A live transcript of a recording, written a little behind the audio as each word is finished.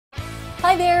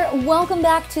Hi there, welcome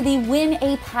back to the Win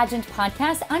a Pageant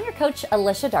podcast. I'm your coach,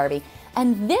 Alycia Darby,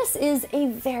 and this is a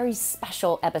very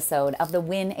special episode of the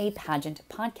Win a Pageant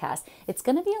podcast. It's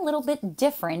going to be a little bit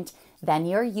different than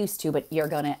you're used to, but you're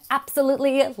going to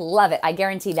absolutely love it. I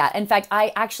guarantee that. In fact,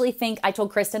 I actually think, I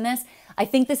told Kristen this, I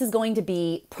think this is going to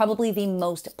be probably the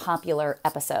most popular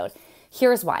episode.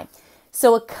 Here's why.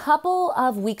 So a couple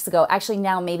of weeks ago, actually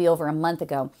now maybe over a month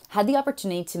ago, had the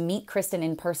opportunity to meet Kristen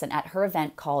in person at her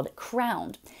event called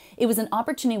Crowned. It was an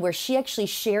opportunity where she actually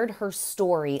shared her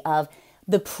story of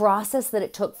the process that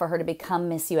it took for her to become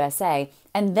Miss USA,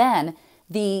 and then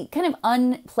the kind of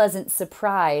unpleasant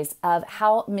surprise of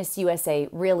how Miss USA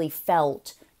really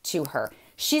felt to her.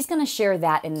 She's going to share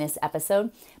that in this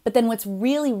episode, but then what's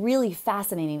really, really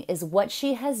fascinating is what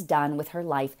she has done with her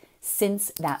life since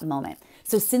that moment.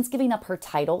 So since giving up her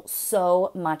title,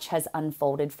 so much has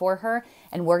unfolded for her,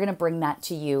 and we're going to bring that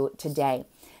to you today.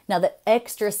 Now, the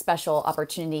extra special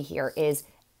opportunity here is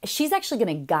she's actually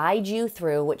going to guide you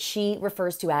through what she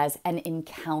refers to as an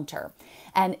encounter.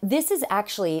 And this is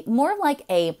actually more like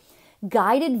a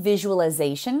guided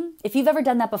visualization. If you've ever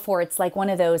done that before, it's like one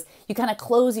of those, you kind of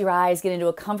close your eyes, get into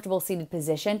a comfortable seated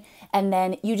position, and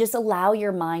then you just allow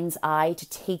your mind's eye to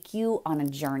take you on a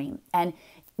journey. And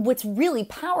what's really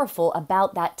powerful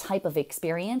about that type of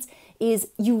experience is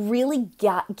you really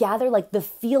gather like the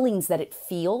feelings that it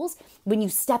feels when you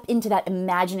step into that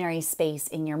imaginary space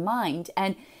in your mind.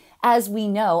 And as we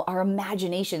know, our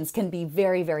imaginations can be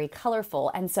very, very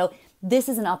colorful. And so this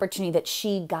is an opportunity that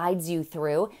she guides you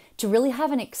through to really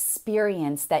have an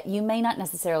experience that you may not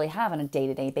necessarily have on a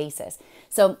day-to-day basis.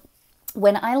 So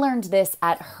when I learned this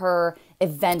at her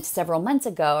event several weeks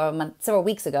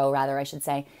ago, I should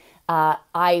say,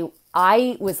 I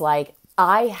was like,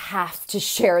 I have to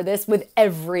share this with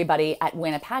everybody at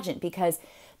Win a Pageant, because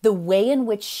the way in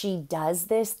which she does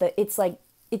this,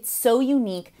 it's so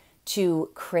unique to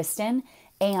Kristen,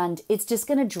 and it's just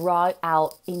going to draw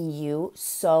out in you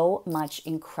so much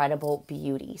incredible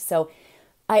beauty. So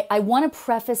I want to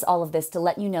preface all of this to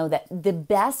let you know that the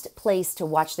best place to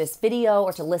watch this video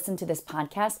or to listen to this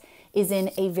podcast is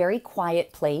in a very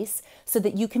quiet place so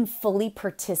that you can fully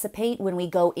participate when we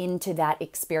go into that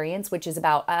experience, which is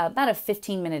about a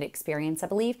 15-minute experience, I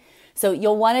believe. So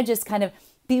you'll want to just kind of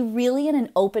be really in an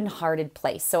open-hearted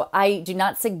place. So I do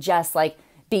not suggest like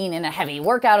being in a heavy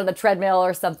workout on the treadmill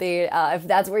or something. If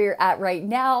that's where you're at right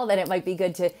now, then it might be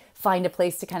good to find a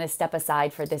place to kind of step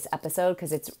aside for this episode,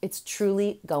 because it's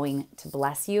truly going to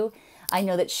bless you. I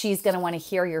know that she's going to want to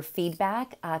hear your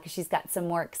feedback because she's got some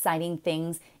more exciting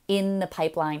things in the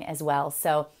pipeline as well.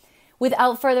 So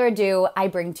without further ado, I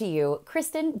bring to you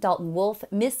Kristen Dalton-Wolfe,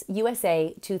 Miss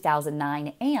USA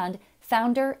 2009 and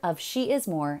founder of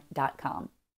SheIsMore.com.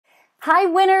 Hi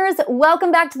winners,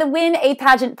 welcome back to the Win a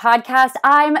Pageant podcast.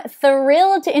 I'm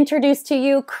thrilled to introduce to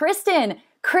you Kristen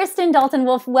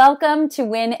Dalton-Wolfe. Welcome to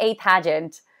Win a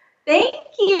Pageant. Thank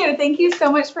you. Thank you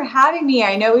so much for having me.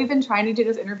 I know we've been trying to do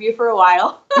this interview for a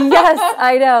while. Yes,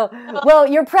 I know. Well,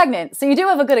 you're pregnant, so you do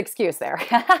have a good excuse there.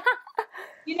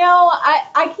 You know,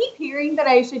 I keep hearing that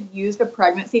I should use the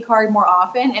pregnancy card more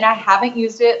often, and I haven't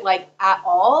used it like at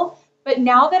all. But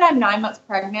now that I'm 9 months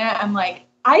pregnant, I'm like,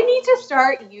 I need to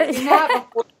start using that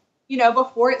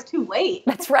before it's too late.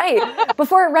 That's right.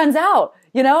 Before it runs out,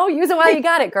 use it while you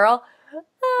got it, girl.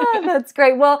 That's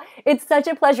great. Well, it's such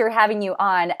a pleasure having you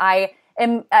on. I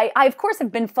of course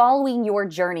have been following your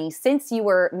journey since you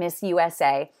were Miss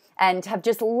USA and have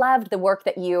just loved the work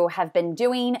that you have been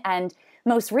doing. And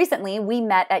most recently, we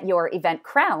met at your event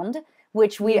Crowned,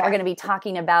 which we are going to be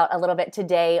talking about a little bit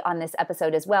today on this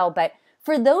episode as well. But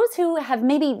for those who have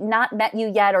maybe not met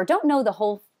you yet or don't know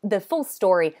the full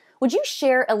story, would you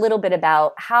share a little bit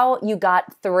about how you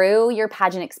got through your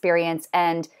pageant experience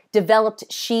and developed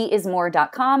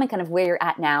SheIsMore.com and kind of where you're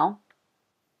at now?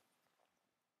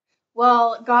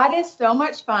 Well, God is so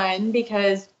much fun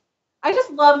because I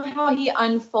just love how he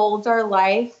unfolds our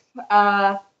life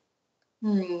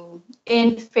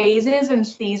in phases and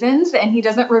seasons, and he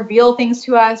doesn't reveal things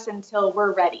to us until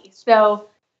we're ready. So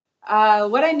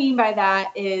what I mean by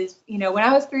that is, when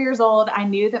I was 3 years old, I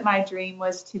knew that my dream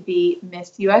was to be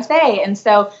Miss USA. And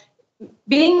so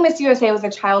being Miss USA was a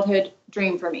childhood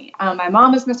dream for me. My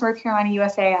mom is Miss North Carolina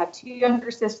USA. I have 2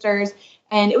 younger sisters,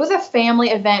 and it was a family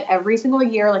event every single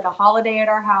year, like a holiday at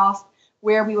our house,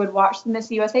 where we would watch the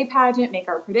Miss USA pageant, make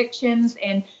our predictions.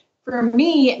 And for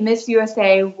me, Miss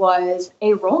USA was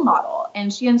a role model,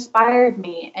 and she inspired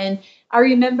me. And I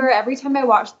remember every time I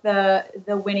watched the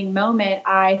winning moment,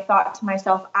 I thought to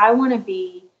myself, I want to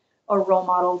be a role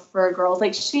model for girls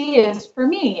like she is for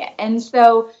me. And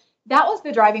so that was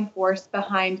the driving force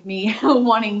behind me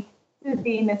wanting to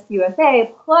be Miss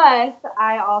USA. Plus,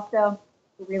 I also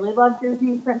really love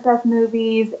Disney princess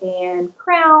movies and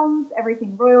crowns,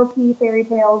 everything royalty, fairy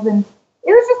tales, and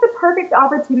it was just the perfect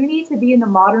opportunity to be in the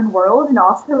modern world and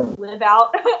also live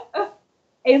out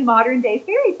a modern day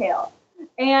fairy tale.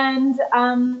 And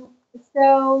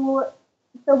so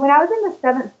when I was in the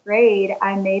seventh grade,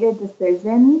 I made a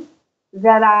decision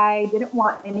that I didn't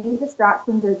want any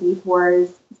distractions or detours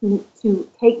to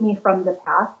take me from the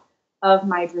path of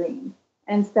my dream.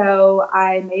 And so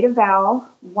I made a vow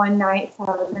one night. I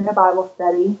was in a Bible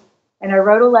study, and I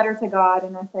wrote a letter to God,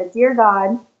 and I said, "Dear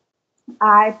God,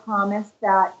 I promise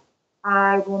that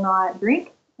I will not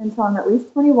drink until I'm at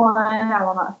least 21. I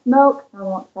will not smoke. I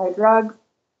won't try drugs.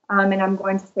 And I'm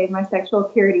going to save my sexual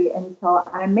purity until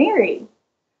I'm married."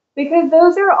 Because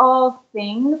those are all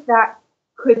things that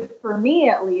could, for me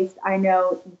at least, I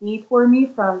know, detour me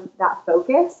from that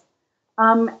focus,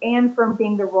 and from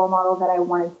being the role model that I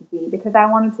wanted to be, because I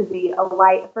wanted to be a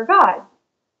light for God.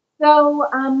 So,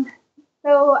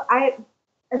 so I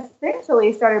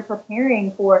essentially started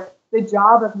preparing for the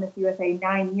job of Miss USA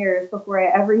 9 years before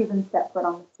I ever even stepped foot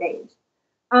on the stage.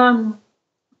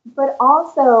 But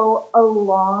also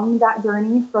along that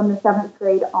journey from the seventh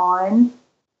grade on,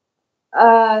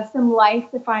 some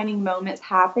life-defining moments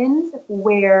happened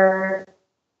where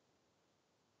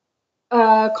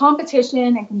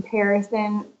competition and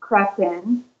comparison crept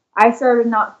in. I started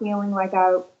not feeling like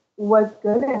I was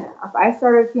good enough. I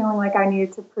started feeling like I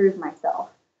needed to prove myself.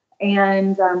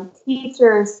 And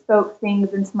teachers spoke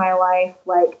things into my life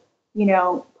like,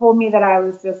 told me that I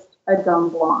was just a dumb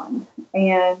blonde.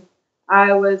 And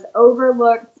I was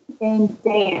overlooked in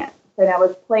dance, and I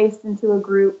was placed into a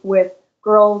group with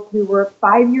girls who were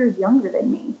 5 years younger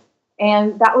than me.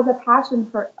 And that was a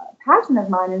passion of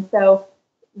mine. And so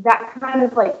that kind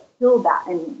of like killed that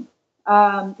in me.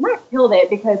 Not killed it,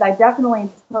 because I definitely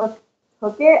took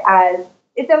it as,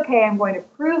 it's okay, I'm going to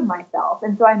prove myself.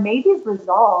 And so I made these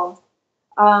resolves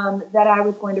that I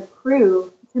was going to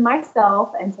prove to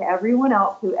myself and to everyone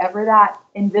else, whoever that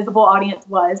invisible audience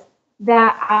was,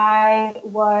 that I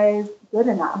was good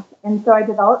enough. And so I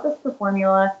developed this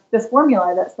formula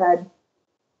that said,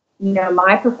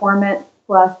 my performance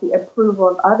plus the approval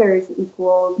of others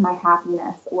equals my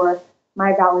happiness or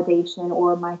my validation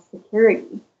or my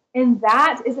security. And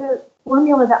that is a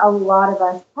formula that a lot of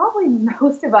us, probably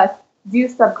most of us, do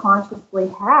subconsciously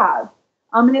have.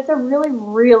 And it's a really,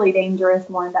 really dangerous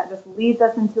one that just leads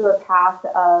us into a path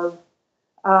of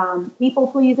people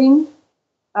pleasing,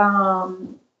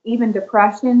 even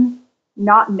depression,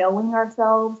 not knowing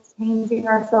ourselves, changing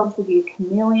ourselves to be a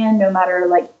chameleon, no matter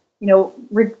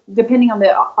depending on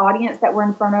the audience that we're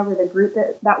in front of or the group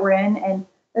that we're in. And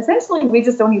essentially, we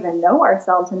just don't even know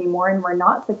ourselves anymore, and we're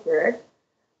not secure.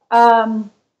 And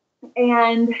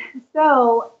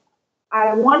so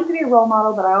I wanted to be a role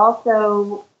model, but I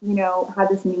also, had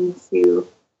this need to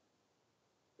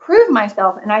prove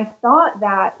myself. And I thought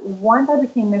that once I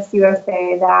became Miss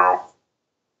USA, that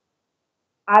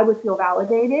I would feel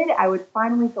validated. I would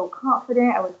finally feel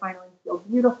confident. I would finally feel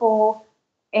beautiful.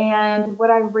 And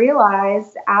what I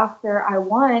realized after I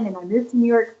won and I moved to New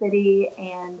York City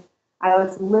and I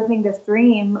was living this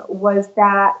dream was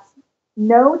that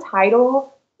no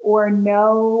title or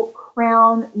no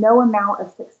crown, no amount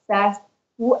of success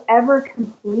will ever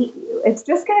complete you. It's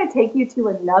just going to take you to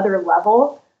another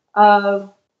level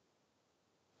of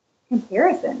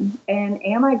comparison. And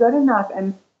am I good enough?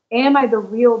 And am I the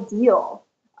real deal?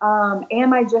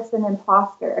 Am I just an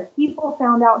imposter? If people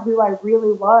found out who I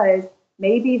really was,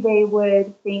 maybe they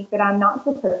would think that I'm not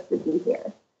supposed to be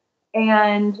here.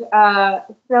 And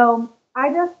so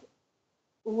I just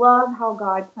love how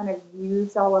God kind of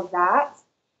used all of that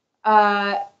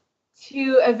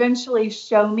to eventually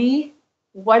show me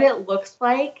what it looks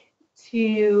like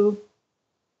to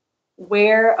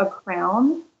wear a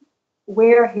crown,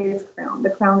 wear his crown, the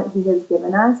crown that he has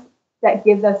given us, that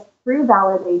gives us true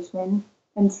validation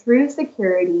and true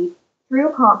security, true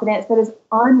confidence that is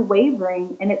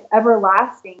unwavering and it's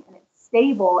everlasting and it's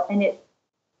stable and it's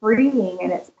freeing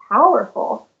and it's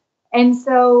powerful. And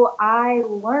so I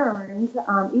learned,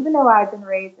 even though I've been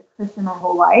raised a Christian my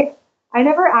whole life, I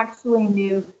never actually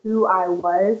knew who I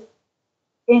was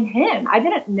in him. I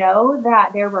didn't know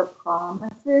that there were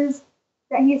promises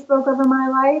that he spoke over my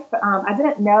life. I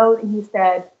didn't know that he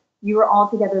said, "You are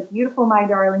altogether beautiful, my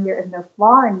darling. There is no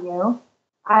flaw in you."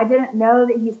 I didn't know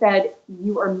that he said,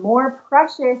 "You are more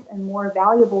precious and more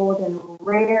valuable than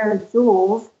rare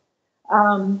jewels."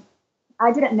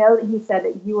 I didn't know that he said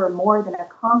that you are more than a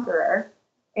conqueror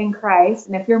in Christ.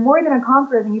 And if you're more than a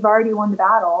conqueror, then you've already won the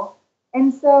battle.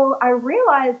 And so I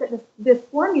realized that this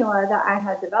formula that I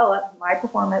had developed, my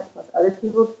performance plus other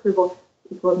people's approval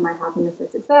equals my happiness or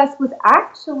success, was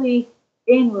actually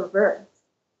in reverse.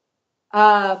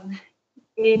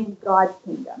 In God's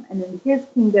kingdom. And in his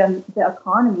kingdom, the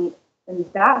economy in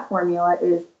that formula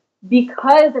is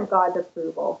because of God's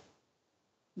approval,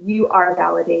 you are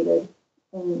validated.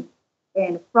 And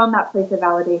from that place of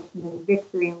validation and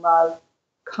victory and love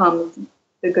comes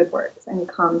the good works and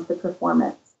comes the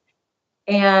performance.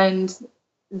 And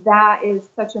that is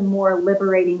such a more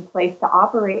liberating place to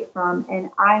operate from. And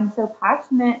I'm so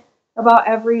passionate about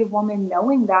every woman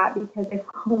knowing that, because if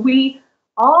we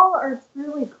all are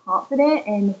truly confident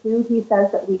in who he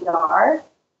says that we are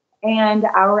and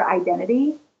our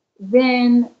identity,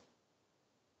 then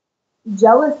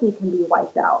jealousy can be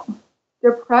wiped out.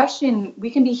 Depression,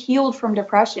 we can be healed from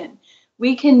depression.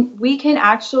 We can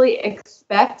actually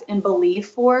expect and believe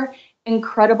for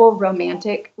incredible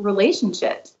romantic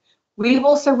relationships. We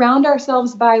will surround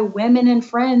ourselves by women and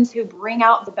friends who bring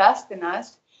out the best in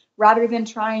us, rather than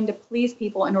trying to please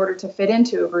people in order to fit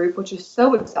into a group, which is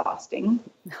so exhausting.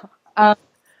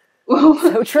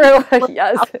 So true.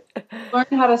 Yes. Learn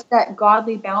how to set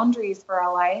godly boundaries for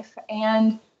our life,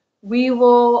 and we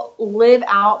will live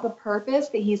out the purpose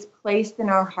that he's placed in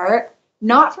our heart,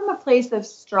 not from a place of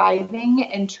striving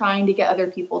and trying to get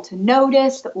other people to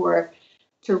notice or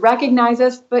to recognize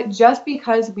us, but just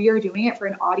because we are doing it for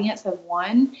an audience of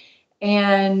one.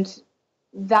 And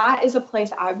that is a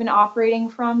place I've been operating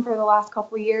from for the last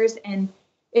couple of years. And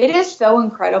it is so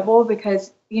incredible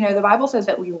because, the Bible says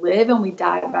that we live and we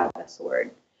die by the sword.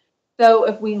 So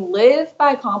if we live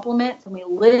by compliments and we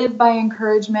live by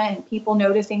encouragement and people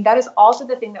noticing, that is also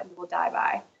the thing that we will die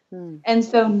by. And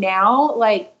so now,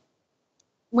 like,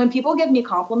 when people give me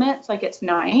compliments, like, it's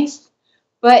nice,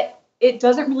 but it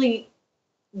doesn't really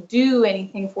do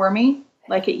anything for me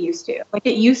like it used to. Like,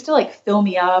 it used to, like, fill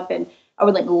me up and I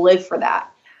would, like, live for that.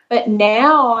 But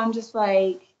now I'm just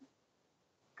like,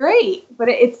 great. But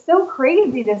it's so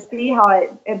crazy to see how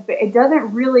it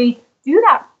doesn't really do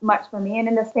that much for me. And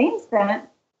in the same sense,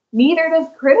 neither does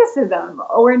criticism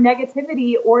or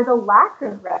negativity or the lack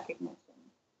of recognition.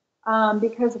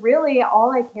 Because really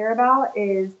all I care about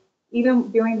is,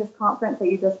 even doing this conference that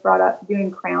you just brought up,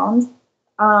 doing crowns,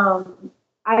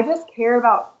 I just care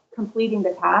about completing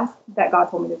the task that God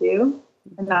told me to do,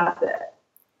 and that's it.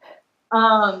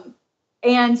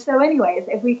 And so anyways,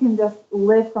 if we can just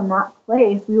live from that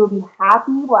place, we will be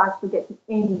happy. We'll actually get to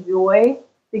enjoy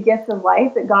the gift of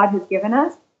life that God has given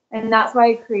us. And that's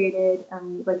why I created,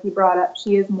 like you brought up,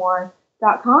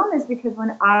 sheismore.com, is because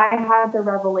when I had the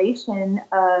revelation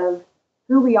of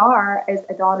who we are as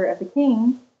a daughter of the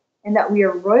King, and that we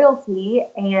are royalty,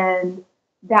 and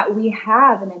that we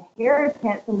have an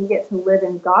inheritance, and we get to live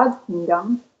in God's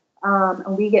kingdom,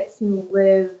 and we get to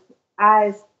live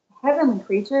as heavenly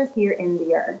creatures here in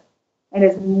the earth and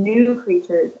as new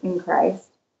creatures in Christ.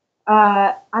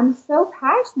 I'm so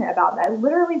passionate about that. It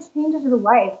literally changes your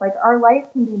life. Like, our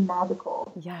life can be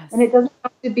magical. Yes. And it doesn't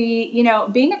have to be,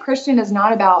 being a Christian is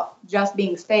not about just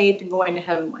being saved and going to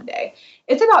heaven one day.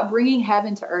 It's about bringing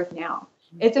heaven to earth now.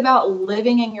 It's about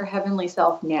living in your heavenly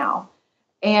self now.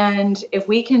 And if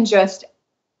we can just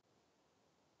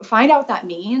find out what that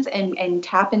means and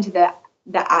tap into the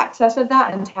access of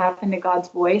that and tap into God's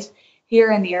voice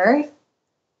here in the earth,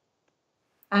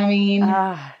 I mean,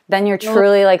 then you're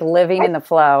truly like living in the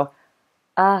flow.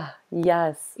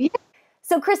 Yes. Yeah.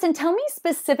 So Kristen, tell me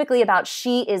specifically about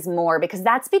She Is More, because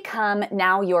that's become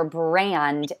now your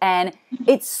brand, and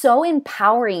it's so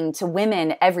empowering to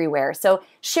women everywhere. So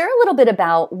share a little bit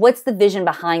about what's the vision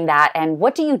behind that, and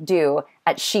what do you do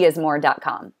at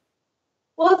sheismore.com?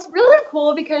 Well, it's really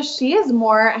cool because She Is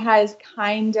More has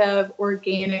kind of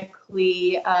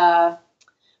organically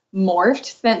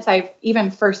morphed since I've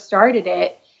even first started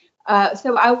it.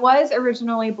 So I was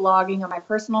originally blogging on my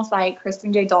personal site,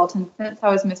 Kristen J. Dalton, since I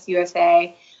was Miss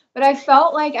USA. But I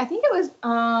felt like, I think it was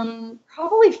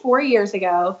probably 4 years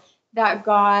ago, that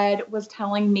God was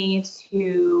telling me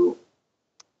to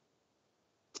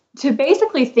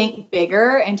basically think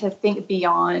bigger and to think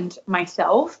beyond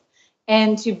myself,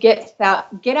 and to get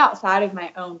outside of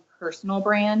my own personal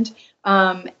brand,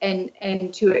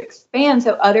 and to expand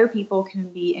so other people can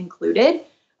be included.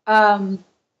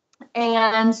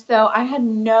 And so I had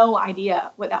no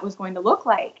idea what that was going to look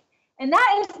like. And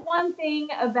that is one thing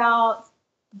about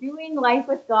doing life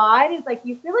with God, is like,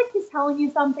 you feel like he's telling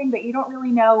you something, but you don't really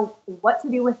know what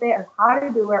to do with it or how to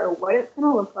do it or what it's going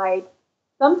to look like.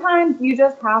 Sometimes you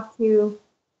just have to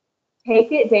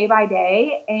take it day by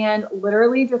day and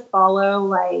literally just follow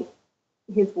like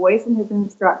his voice and his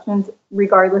instructions,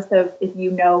 regardless of if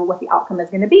you know what the outcome is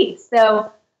going to be.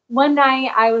 So one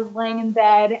night I was laying in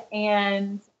bed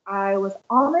and I was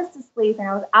almost asleep, and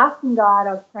I was asking God,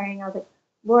 I was praying, I was like,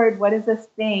 Lord, what is this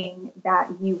thing that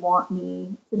you want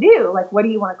me to do? Like, what do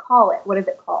you want to call it? What is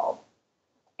it called?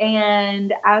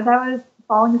 And as I was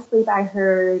falling asleep, I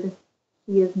heard,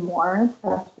 She is more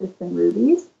precious than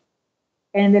rubies.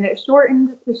 And then it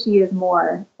shortened to She is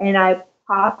more. And I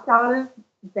popped out of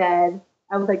bed.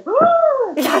 I was like,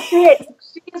 oh, that's it.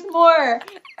 She is more.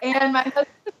 And my husband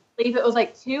was asleep. It was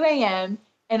like 2 a.m.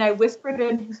 And I whispered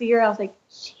in his ear, I was like,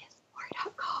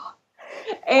 sheismore.com.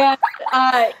 And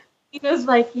he was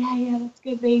like, yeah, that's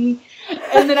good, baby.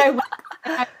 And then I went,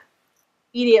 and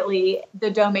immediately, the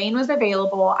domain was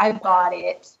available. I bought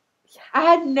it. I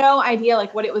had no idea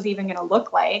like what it was even going to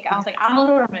look like. I was like, I don't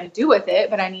know what I'm going to do with it,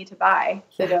 but I need to buy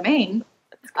the domain.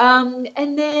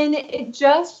 And then it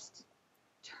just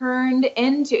turned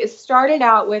into, it started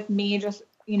out with me just,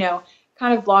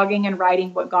 kind of vlogging and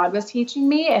writing what God was teaching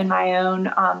me in my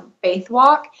own faith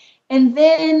walk. And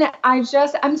then I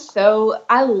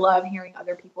love hearing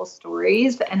other people's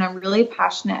stories, and I'm really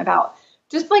passionate about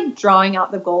just like drawing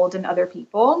out the gold in other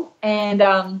people.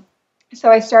 And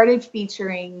so I started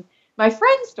featuring my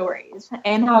friends' stories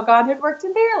and how God had worked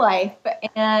in their life.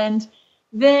 And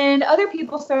then other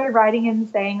people started writing and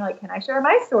saying, like, can I share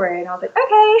my story? And I was like,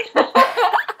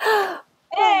 okay.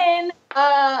 And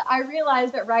I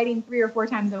realized that writing 3 or 4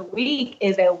 times a week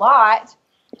is a lot.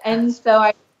 And so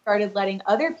I started letting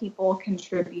other people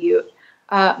contribute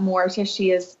more to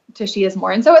She is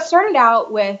more. And so it started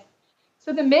out with,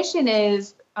 so the mission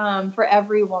is for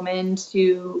every woman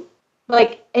to,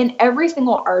 like, in every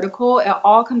single article, it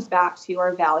all comes back to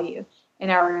our value and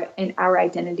our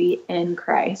identity in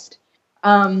Christ.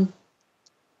 And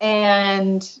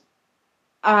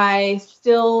I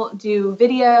still do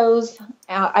videos.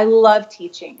 I love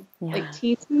teaching. Yeah. Like,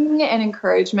 teaching and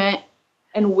encouragement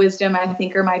and wisdom, I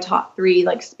think, are my top 3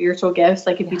 like spiritual gifts.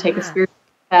 Like, if you take a spiritual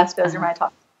test, those are my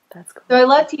top. That's cool. So I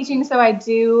love teaching. So I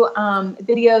do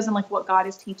videos and like what God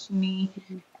is teaching me,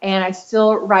 and I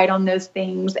still write on those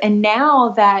things. And now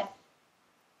that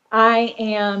I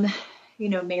am,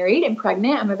 married and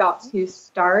pregnant, I'm about to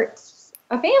start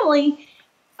a family.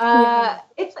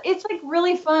 It's like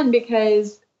really fun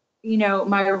because,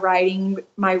 my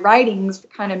writings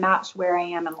kind of match where I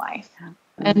am in life.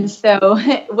 And so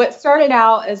what started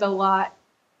out is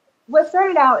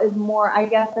more, I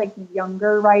guess, like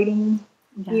younger writing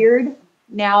geared.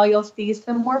 Now you'll see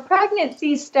some more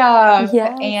pregnancy stuff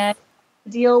and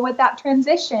deal with that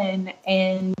transition.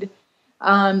 And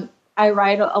I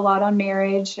write a lot on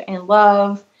marriage and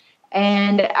love.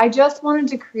 And I just wanted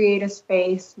to create a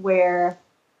space where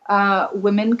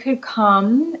women could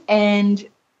come and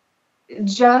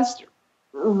just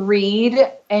read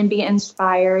and be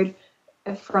inspired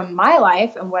from my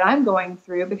life and what I'm going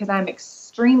through, because I'm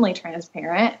extremely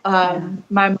transparent. My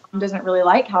mom doesn't really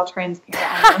like how transparent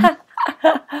I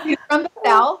am. She's from the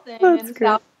South, and in the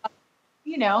South,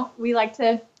 we like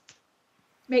to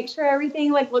make sure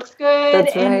everything like looks good.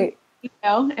 That's right.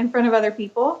 In front of other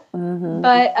people.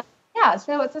 But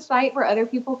so it's a site where other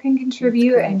people can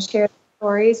contribute and share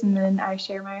stories, and then I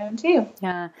share my own too.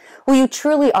 Yeah. Well, you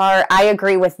truly are. I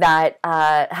agree with that,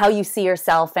 how you see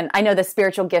yourself. And I know the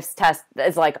spiritual gifts test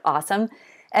is like awesome.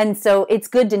 And so it's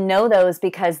good to know those,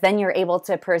 because then you're able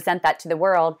to present that to the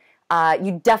world.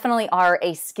 You definitely are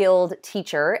a skilled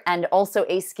teacher and also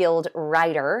a skilled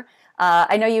writer.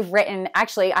 I know you've written,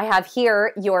 actually, I have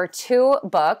here your 2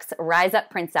 books, Rise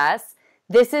Up Princess.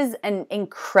 This is an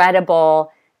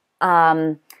incredible,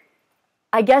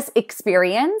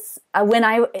 experience.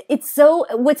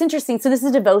 What's interesting, so this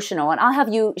is devotional, and I'll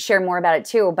have you share more about it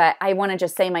too, but I want to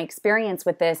just say my experience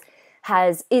with this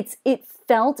it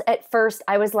felt at first,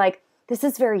 I was like, this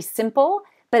is very simple,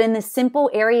 but in the simple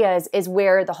areas is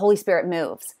where the Holy Spirit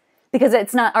moves. Because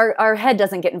it's not, our head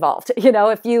doesn't get involved.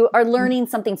 If you are learning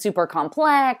something super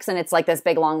complex and it's like this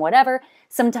big, long, whatever,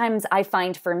 sometimes I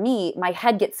find for me, my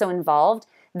head gets so involved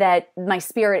that my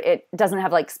spirit, it doesn't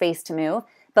have like space to move.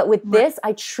 But with this,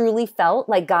 I truly felt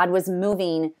like God was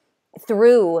moving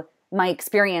through my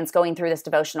experience going through this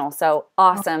devotional. So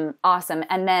awesome.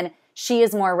 And then She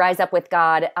is More, Rise Up with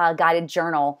God, guided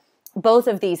journal. Both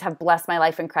of these have blessed my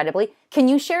life incredibly. Can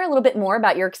you share a little bit more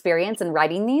about your experience in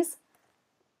writing these?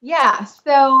 Yeah,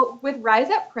 so with Rise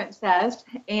Up Princess,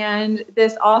 and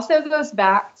this also goes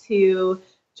back to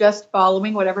just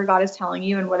following whatever God is telling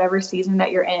you in whatever season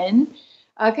that you're in.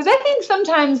 Because I think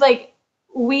sometimes, like,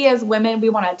 we as women, we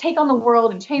want to take on the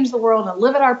world and change the world and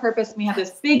live at our purpose. And we have this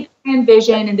big grand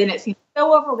vision, and then it seems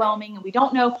so overwhelming, and we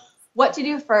don't know what to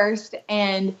do first.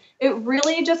 And it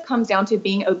really just comes down to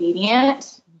being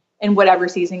obedient in whatever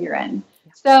season you're in.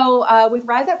 So with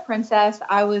Rise Up Princess,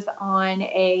 I was on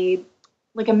a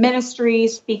ministry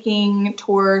speaking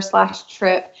tour /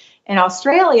 trip in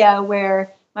Australia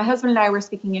where my husband and I were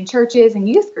speaking in churches and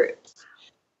youth groups.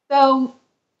 So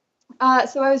I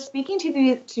was speaking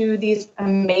to these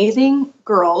amazing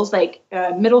girls, like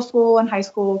middle school and high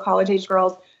school, college age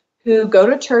girls who go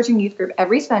to church and youth group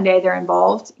every Sunday. They're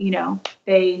involved,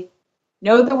 they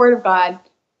know the Word of God.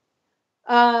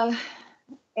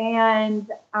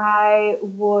 And I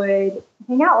would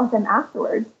hang out with them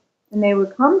afterwards, and they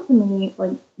would come to me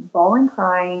like bawling,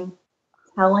 crying,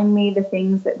 telling me the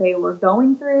things that they were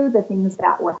going through, the things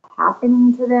that were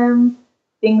happening to them,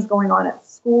 things going on at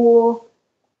school.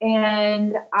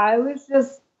 And I was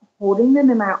just holding them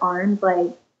in my arms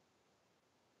like,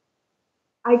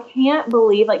 I can't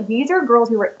believe, like, these are girls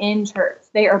who are in church.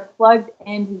 They are plugged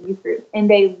into youth groups, and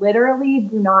they literally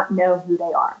do not know who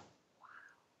they are.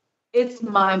 It's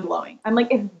mind-blowing. I'm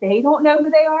like, if they don't know who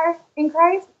they are in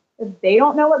Christ, if they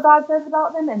don't know what God says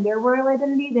about them and their royal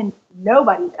identity, then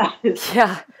nobody does.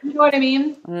 Yeah. You know what I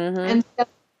mean? Mm-hmm. And so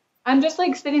I'm just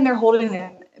like sitting there holding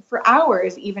them for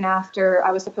hours, even after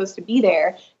I was supposed to be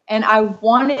there. And I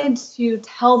wanted to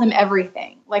tell them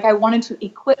everything. Like, I wanted to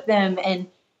equip them and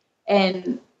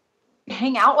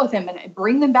hang out with them and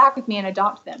bring them back with me and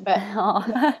adopt them. But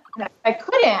I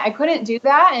couldn't do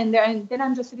that. And then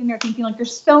I'm just sitting there thinking, like,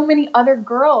 there's so many other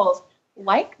girls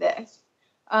like this.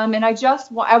 And I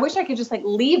wish I could just like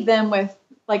leave them with,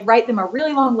 like, write them a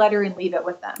really long letter and leave it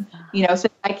with them, so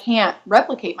I can't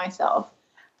replicate myself.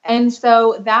 And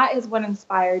so that is what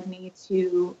inspired me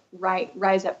to write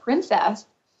Rise Up Princess,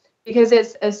 because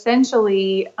it's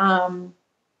essentially,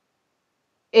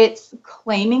 it's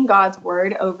claiming God's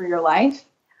word over your life.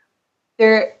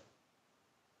 Look,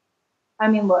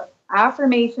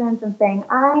 affirmations and saying,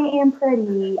 I am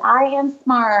pretty, I am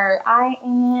smart, I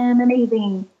am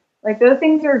amazing. Like, those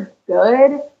things are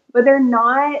good, but they're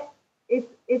not,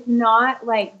 it's not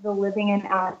like the living and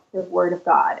active word of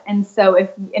God. And so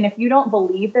if you don't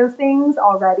believe those things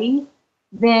already,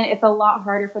 then it's a lot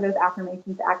harder for those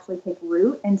affirmations to actually take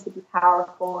root and to be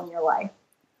powerful in your life.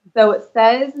 So it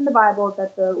says in the Bible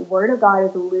that the word of God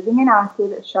is living and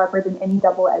active, it's sharper than any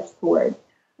double-edged sword,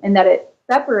 and that it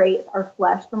separates our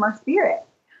flesh from our spirit.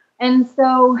 And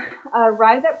so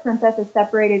Rise Up Princess is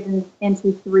separated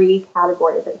into 3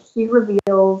 categories that she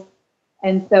reveals.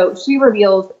 And so she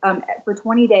reveals for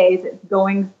 20 days, it's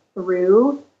going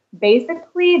through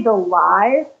basically the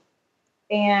lies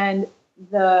and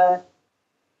the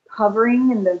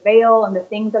covering and the veil and the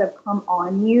things that have come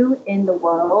on you in the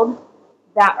world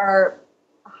that are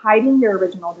hiding your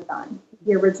original design,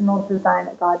 the original design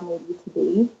that God made you to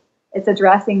be. It's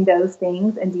addressing those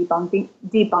things and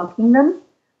debunking them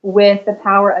with the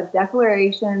power of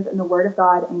declarations and the word of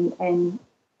God and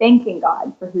thanking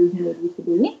God for who he made you to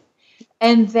be.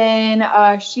 And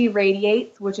then she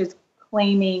radiates, which is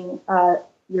claiming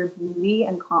your beauty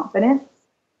and confidence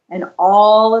and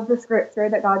all of the scripture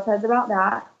that God says about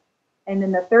that. And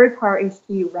then the third part is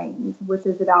she reigns, which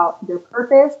is about your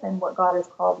purpose and what God has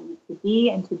called you to be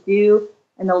and to do,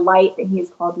 and the light that he has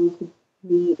called you to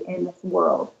be in this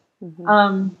world.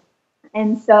 Mm-hmm.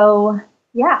 And so,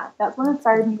 yeah, that's what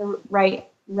inspired me to write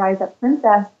Rise Up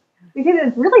Princess, because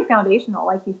it's really foundational,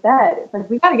 like you said. It's like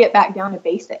we got to get back down to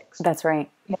basics. That's right.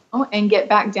 And get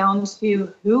back down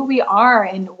to who we are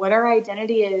and what our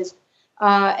identity is.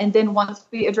 And then once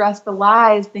we address the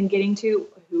lies, then getting to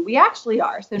who we actually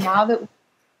are. So now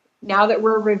that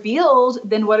we're revealed,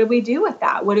 then what do we do with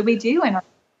that? What do we do in our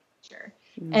future?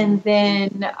 Mm-hmm.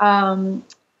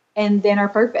 And then our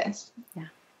purpose. Yeah.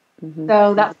 Mm-hmm.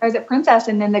 So that's Rise Up Princess.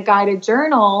 And then the guided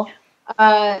journal.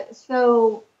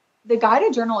 So the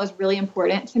guided journal is really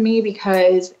important to me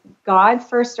because God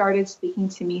first started speaking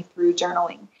to me through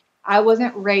journaling. I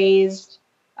wasn't raised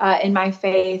in my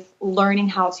faith learning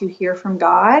how to hear from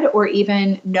God or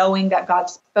even knowing that God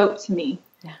spoke to me.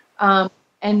 Yeah.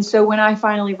 And so when I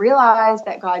finally realized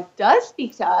that God does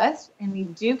speak to us and we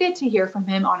do get to hear from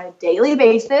him on a daily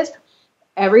basis,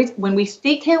 when we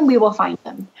seek him, we will find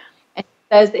him. And it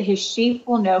says that his sheep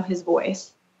will know his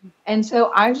voice. And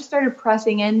so I just started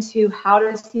pressing into, how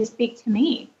does he speak to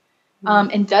me?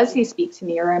 And does he speak to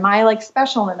me? Or am I like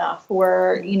special enough?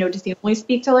 Or, does he only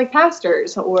speak to like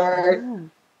pastors or,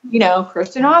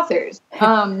 Christian authors?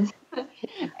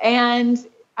 And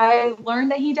I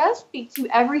learned that he does speak to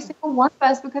every single one of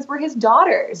us because we're his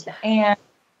daughters. And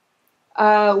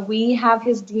we have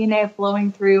his DNA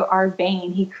flowing through our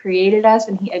vein. He created us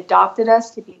and he adopted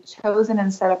us to be chosen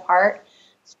and set apart.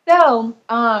 So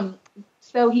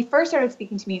So he first started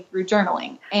speaking to me through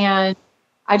journaling. And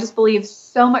I just believe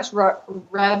so much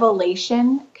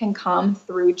revelation can come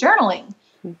through journaling.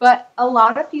 But a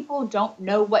lot of people don't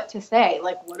know what to say.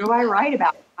 Like, what do I write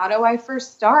about? How do I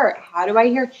first start? How do I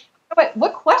hear?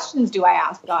 What questions do I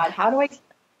ask God? How do I?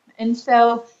 And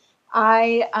so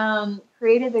I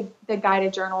created the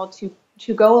guided journal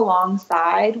to go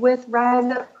alongside with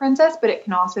Rise Up Princess, but it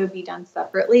can also be done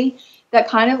separately. That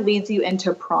kind of leads you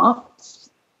into prompts,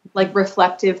 like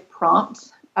reflective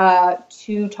prompts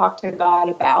to talk to God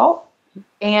about,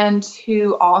 and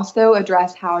to also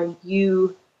address how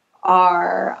you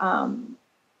are,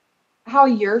 how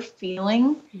you're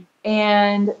feeling,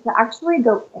 and to actually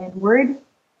go inward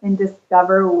and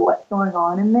discover what's going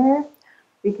on in there.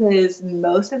 Because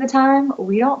most of the time,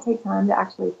 we don't take time to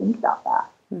actually think about that,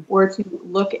 or to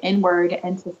look inward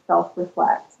and to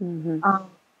self-reflect. And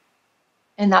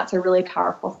that's a really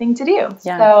powerful thing to do.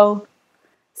 Yeah.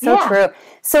 So true.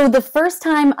 So the first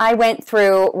time I went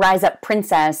through Rise Up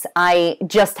Princess, I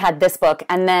just had this book.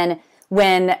 And then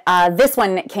when this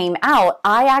one came out,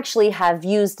 I actually have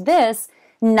used this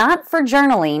not for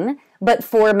journaling, but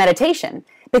for meditation.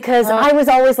 Because I was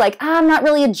always like, I'm not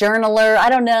really a journaler. I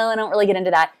don't know. I don't really get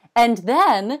into that. And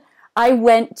then I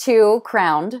went to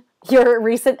Crowned, your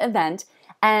recent event.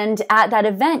 And at that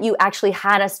event, you actually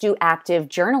had us do active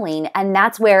journaling. And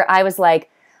that's where I was like,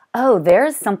 oh,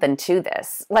 there's something to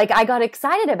this. Like, I got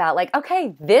excited about, like,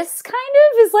 okay, this kind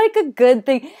of is like a good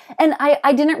thing. And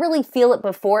I didn't really feel it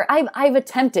before. I've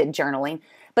attempted journaling,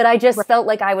 but I just felt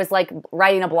like I was like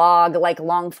writing a blog, like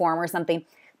long form or something.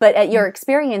 But at your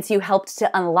experience, you helped to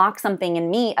unlock something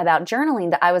in me about journaling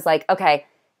that I was like, okay,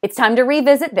 it's time to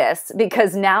revisit this,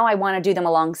 because now I want to do them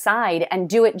alongside and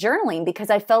do it journaling, because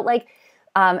I felt like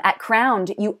at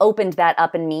Crowned, you opened that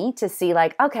up in me to see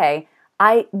like, okay,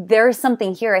 there's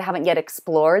something here I haven't yet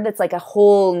explored that's like a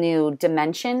whole new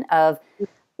dimension of,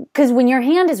 because when your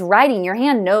hand is writing, your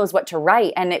hand knows what to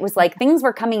write. And it was like things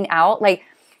were coming out, when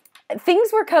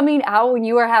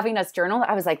you were having us journal.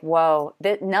 I was like, whoa,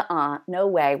 no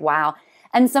way, wow.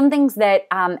 And some things that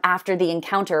after the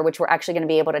encounter, which we're actually going to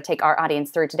be able to take our audience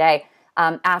through today,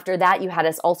 after that, you had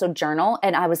us also journal.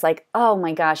 And I was like, oh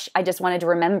my gosh, I just wanted to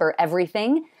remember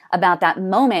everything about that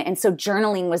moment. And so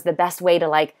journaling was the best way to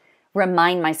like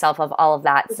remind myself of all of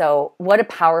that. So what a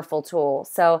powerful tool.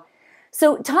 So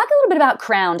talk a little bit about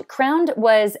Crowned. Crowned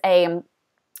was a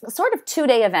sort of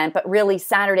 2-day event, but really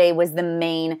Saturday was the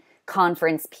main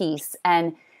conference piece.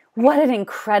 And what an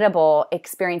incredible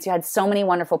experience. You had so many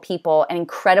wonderful people, an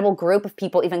incredible group of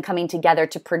people even coming together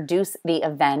to produce the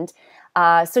event.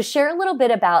 So share a little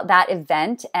bit about that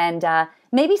event and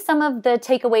maybe some of the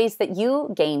takeaways that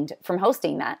you gained from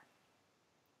hosting that.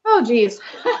 Oh, geez.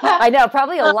 I know,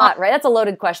 probably a lot, right? That's a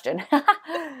loaded question.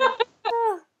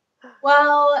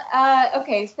 Well,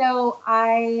 okay, so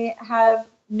I have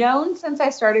known since I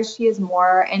started She Is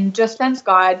More, and just since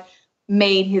God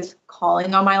made his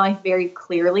calling on my life very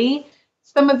clearly,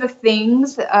 some of the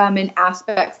things and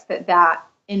aspects that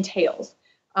entails.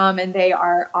 And they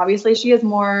are obviously She Is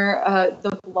More.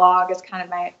 The blog is kind of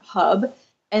my hub,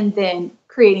 and then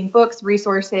creating books,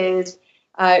 resources,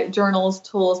 journals,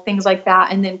 tools, things like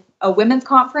that, and then a women's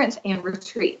conference and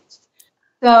retreats.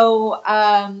 So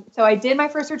I did my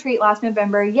first retreat last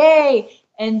November, yay!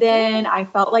 And then I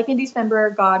felt like in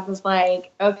December, God was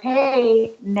like,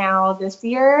 okay, now this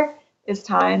year is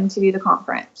time to do the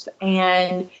conference.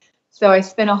 And so I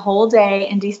spent a whole day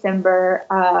in December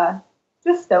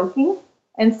just soaking.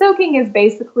 And soaking is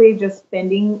basically just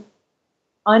spending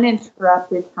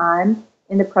uninterrupted time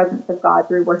in the presence of God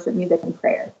through worship, music, and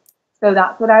prayer. So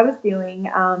that's what I was doing.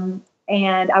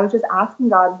 And I was just asking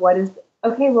God,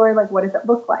 okay, Lord, like, what does it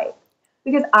look like?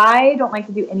 Because I don't like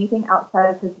to do anything outside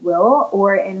of his will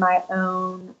or in my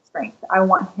own strength. I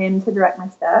want him to direct my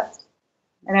steps,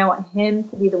 and I want him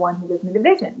to be the one who gives me the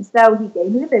vision. So he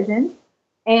gave me the vision,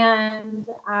 and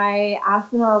I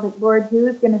asked him, I was like, Lord, who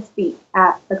is going to speak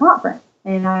at the conference?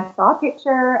 And I saw a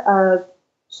picture of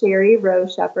Sherry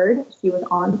Rose Shepherd. She was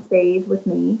on stage with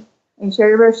me. And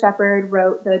Sherry Rose Shepherd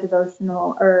wrote the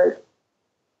devotional,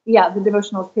 the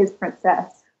devotional is His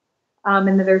Princess. And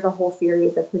then there's a whole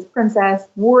series of His Princess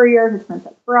Warrior, His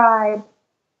Princess Bride.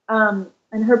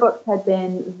 And her books had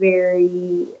been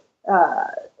very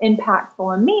impactful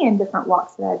on me in different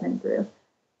walks that I've been through.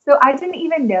 So I didn't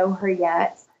even know her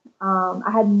yet.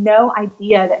 I had no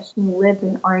idea that she lived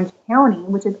in Orange County,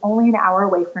 which is only an hour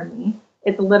away from me.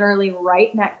 It's literally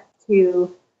right next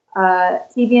to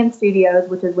TVN Studios,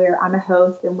 which is where I'm a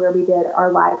host and where we did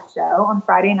our live show on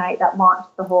Friday night that launched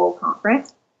the whole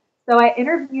conference. So I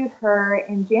interviewed her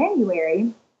in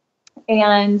January,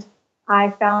 and I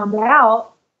found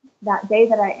out that day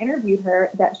that I interviewed her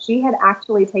that she had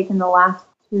actually taken the last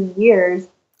 2 years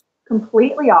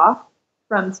completely off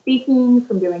from speaking,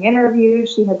 from doing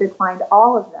interviews. She had declined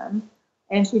all of them.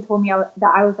 And she told me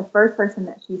that I was the first person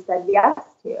that she said yes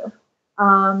to.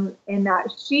 And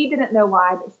that she didn't know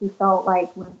why, but she felt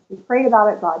like when she prayed about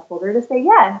it, God told her to say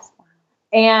yes.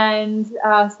 And so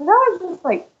that was just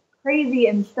like crazy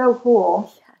and so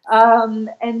cool.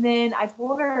 And then I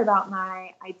told her about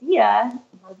my idea,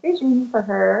 my vision for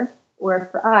her or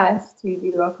for us to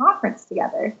do a conference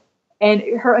together. And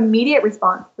her immediate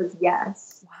response was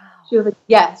yes. Wow. She was like,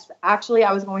 yes, actually,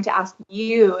 I was going to ask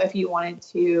you if you wanted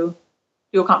to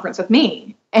do a conference with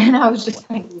me. And I was just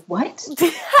like, what?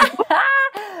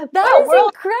 That is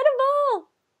incredible.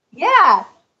 Yeah.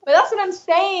 But that's what I'm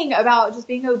saying about just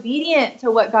being obedient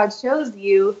to what God shows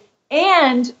you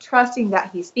and trusting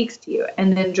that he speaks to you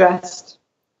and then just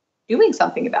doing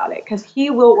something about it because he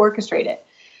will orchestrate it.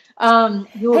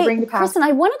 He will bring the power. Kristen,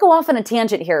 I want to go off on a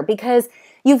tangent here because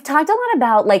you've talked a lot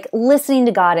about like listening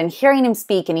to God and hearing him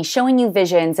speak and he's showing you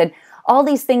visions and all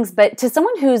these things. But to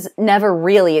someone who's never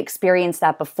really experienced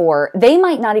that before, they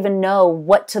might not even know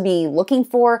what to be looking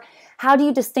for. How do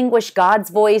you distinguish God's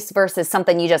voice versus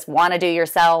something you just want to do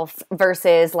yourself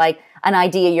versus like an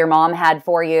idea your mom had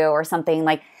for you or something?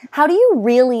 Like, how did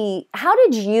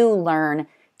you learn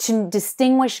to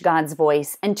distinguish God's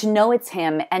voice and to know it's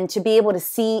him and to be able to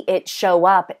see it show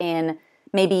up in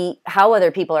maybe how other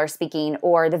people are speaking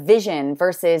or the vision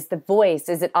versus the voice?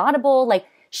 Is it audible? Like,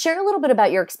 share a little bit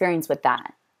about your experience with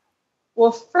that.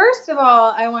 Well, first of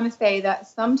all, I want to say that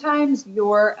sometimes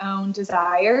your own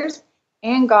desires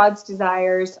and God's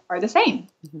desires are the same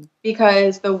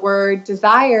because the word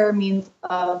desire means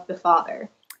of the Father,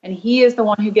 and he is the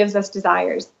one who gives us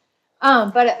desires.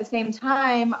 But at the same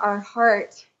time, our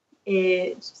heart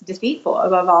is deceitful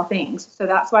above all things. So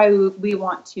that's why we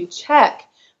want to check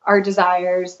our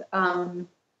desires in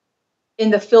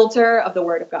the filter of the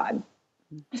Word of God.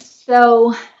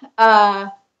 So,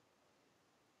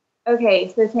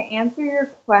 okay, so to answer your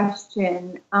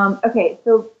question,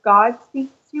 so God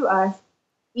speaks to us,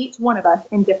 each one of us,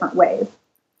 in different ways.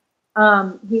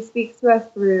 He speaks to us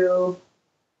through,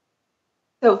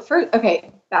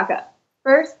 back up.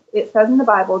 First, it says in the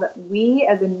Bible that we,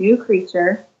 as a new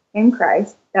creature in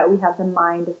Christ, that we have the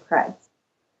mind of Christ.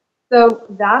 So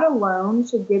that alone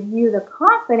should give you the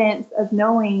confidence of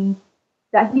knowing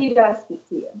that he does speak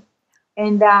to you.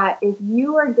 And that if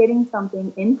you are getting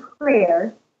something in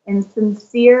prayer, in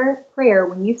sincere prayer,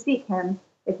 when you seek him,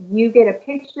 if you get a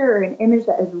picture or an image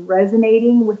that is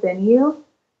resonating within you,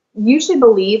 you should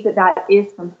believe that that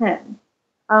is from him.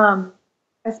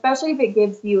 Especially if it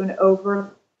gives you an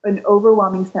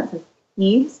overwhelming sense of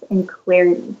peace and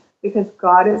clarity, because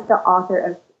God is the author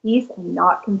of peace and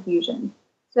not confusion.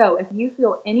 So if you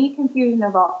feel any confusion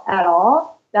at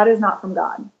all, that is not from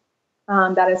God.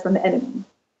 That is from the enemy.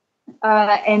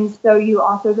 And so you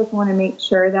also just want to make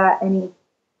sure that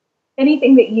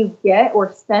anything that you get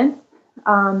or sense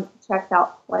checks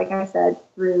out, like I said,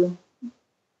 through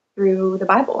the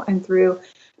Bible and through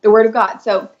the Word of God.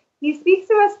 So he speaks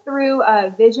to us through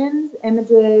visions,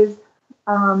 images,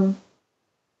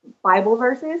 Bible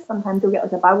verses. Sometimes you'll get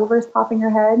like a Bible verse pop in your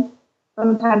head.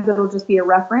 Sometimes it'll just be a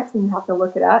reference and you have to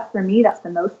look it up. For me, that's the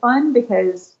most fun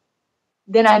because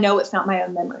then I know it's not my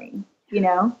own memory, you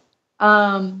know?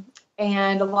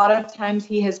 And a lot of times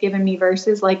he has given me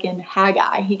verses like in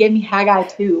Haggai. He gave me Haggai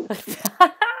 2.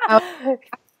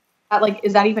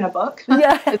 Is that even a book?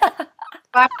 Yeah.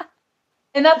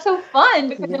 And that's so fun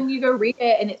because then you go read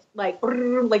it and it's like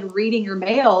reading your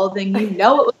mail, then you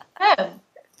know it was him.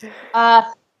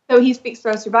 So he speaks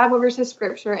to us through Bible verses,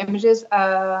 scripture, images,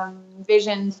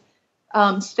 visions,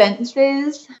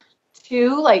 sentences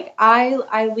too. Like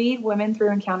I lead women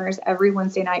through encounters every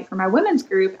Wednesday night for my women's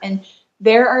group, and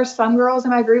there are some girls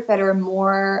in my group that are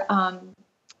more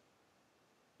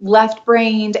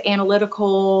left-brained,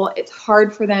 analytical. It's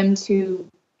hard for them to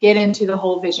get into the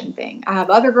whole vision thing. I have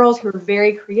other girls who are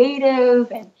very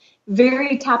creative and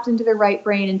very tapped into their right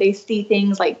brain, and they see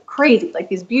things like crazy, like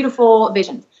these beautiful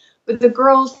visions. But the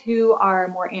girls who are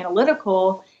more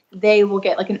analytical, they will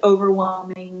get like an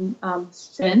overwhelming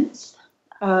sense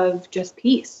of just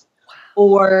peace.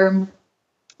 Or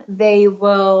they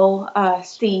will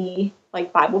see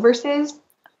like Bible verses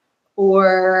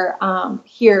or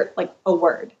hear like a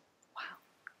word.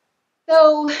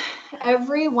 So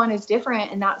everyone is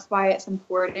different, and that's why it's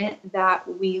important that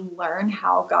we learn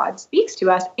how God speaks to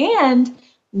us and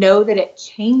know that it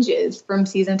changes from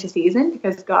season to season,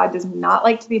 because God does not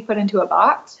like to be put into a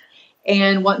box.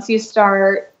 And once you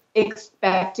start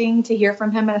expecting to hear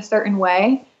from him in a certain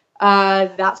way,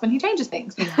 that's when he changes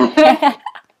things.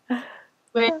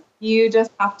 You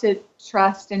just have to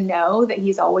trust and know that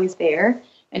he's always there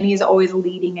and he's always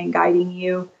leading and guiding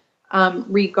you,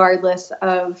 regardless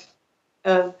of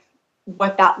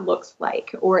what that looks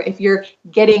like, or if you're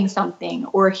getting something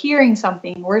or hearing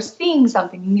something or seeing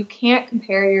something. You can't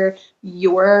compare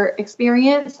your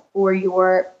experience or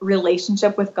your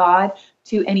relationship with God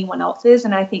to anyone else's.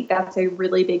 And I think that's a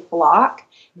really big block,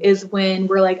 is when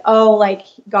we're like, oh, like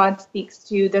God speaks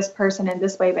to this person in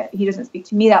this way, but he doesn't speak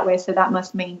to me that way. So that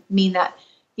must mean that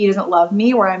he doesn't love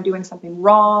me, or I'm doing something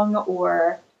wrong,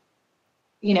 or,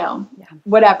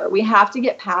 whatever. We have to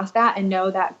get past that and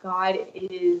know that God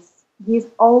he's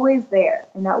always there,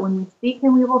 and that when we seek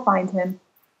him, we will find him.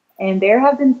 And there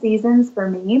have been seasons for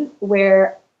me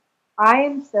where I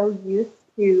am so used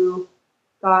to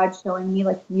God showing me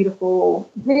like beautiful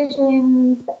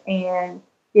visions and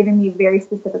giving me very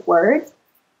specific words.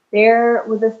 There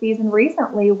was a season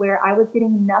recently where I was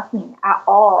getting nothing at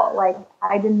all. Like,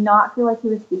 I did not feel like he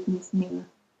was speaking to me.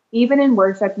 Even in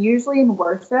worship, usually in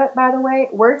worship, by the way,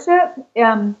 worship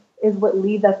is what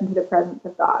leads us into the presence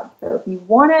of God. So if you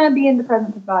want to be in the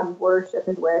presence of God, worship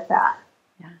is where it's at.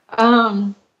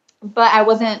 Yeah. But I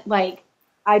wasn't like,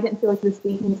 I didn't feel like he was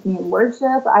speaking to me in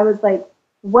worship. I was like,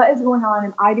 what is going on?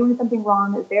 Am I doing something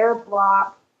wrong? Is there a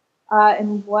block?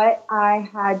 And what I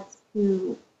had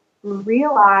to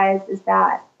realize is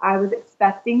that I was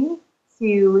expecting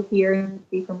to hear and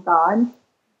see from God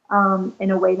in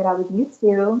a way that I was used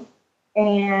to.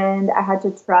 And I had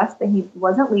to trust that he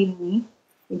wasn't leading me.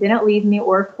 He didn't leave me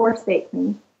or forsake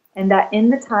me. And that in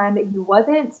the time that he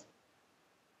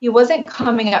wasn't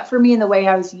coming up for me in the way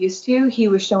I was used to, he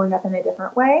was showing up in a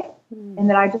different way. And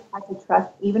that I just had to trust,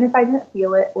 even if I didn't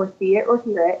feel it or see it or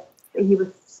hear it, that he was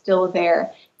still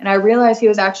there. And I realized he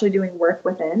was actually doing work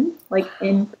within, like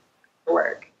in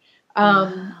work.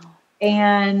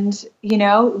 And,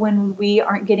 when we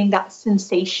aren't getting that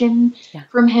sensation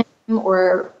from him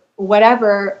or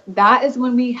whatever, that is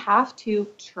when we have to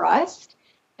trust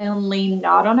and lean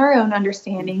not on our own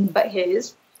understanding, but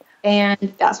his. And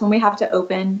that's when we have to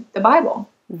open the Bible.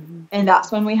 And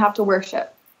that's when we have to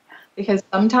worship. Because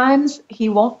sometimes he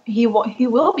will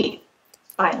be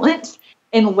silent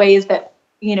in ways that,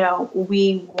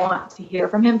 we want to hear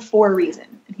from him for a reason.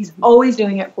 And he's always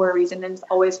doing it for a reason, and it's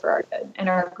always for our good and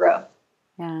our growth.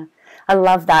 Yeah. I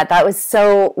love that. That was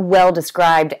so well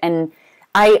described. And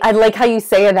I like how you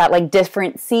say that, like,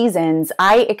 different seasons.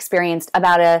 I experienced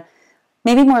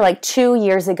maybe more like 2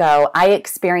 years ago, I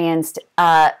experienced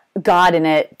God in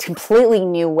a completely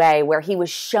new way, where he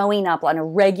was showing up on a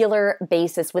regular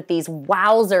basis with these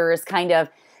wowzers kind of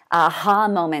aha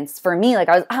moments for me. Like,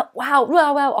 I was, oh,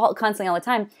 wow, constantly all the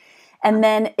time. And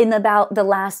then in about the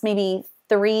last maybe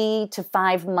 3 to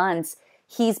 5 months,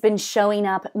 he's been showing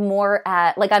up more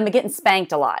at, like, I'm getting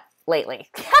spanked a lot lately.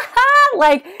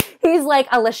 Like, he's like,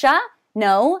 Alycia,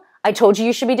 no, I told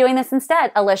you should be doing this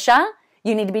instead. Alycia,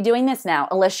 you need to be doing this now.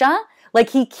 Alycia, like,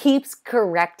 he keeps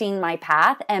correcting my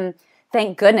path. And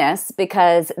thank goodness,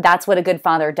 because that's what a good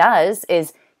father does,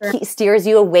 is he steers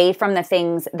you away from the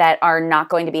things that are not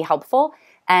going to be helpful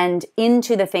and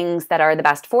into the things that are the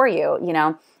best for you,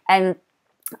 And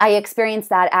I experienced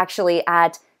that actually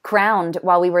at Crowned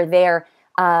while we were there.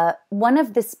 One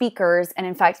of the speakers, and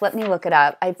in fact, let me look it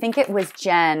up. I think it was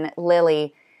Jen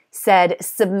Lilly, said,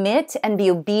 submit and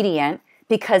be obedient,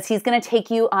 because he's going to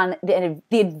take you on the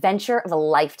adventure of a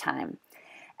lifetime.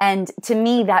 And to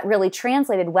me, that really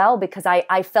translated well, because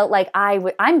I felt like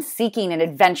I'm seeking an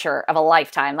adventure of a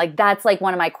lifetime. Like, that's like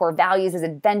one of my core values, is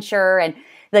adventure. And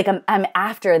like, I'm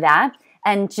after that.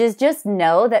 And just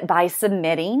know that by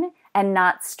submitting and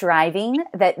not striving,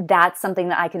 that's something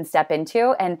that I can step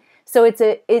into. And so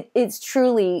it's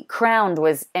truly, Crowned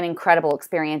was an incredible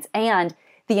experience. And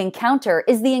the encounter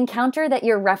that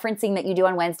you're referencing that you do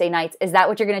on Wednesday nights, is that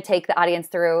what you're going to take the audience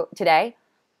through today?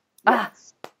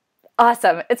 Yes.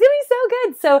 Awesome. It's going to be so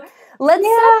good. So let's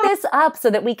set this up so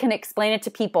that we can explain it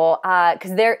to people,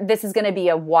 because this is going to be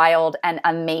a wild and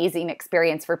amazing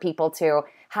experience for people to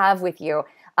have with you.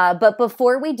 But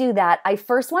before we do that, I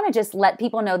first want to just let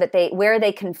people know that where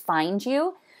they can find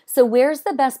you. So where's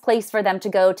the best place for them to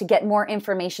go to get more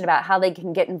information about how they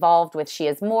can get involved with She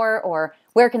Is More, or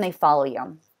where can they follow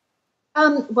you?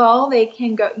 Well, you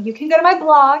can go to my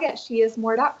blog at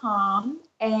sheismore.com,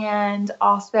 and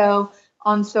also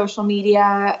on social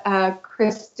media,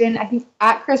 Kristen, I think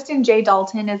at Kristen J.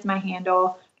 Dalton is my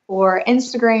handle for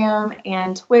Instagram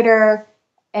and Twitter.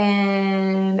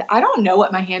 And I don't know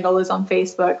what my handle is on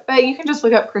Facebook, but you can just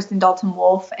look up Kristen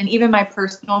Dalton-Wolfe. And even my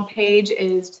personal page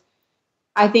is,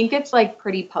 I think it's like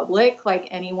pretty public, like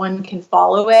anyone can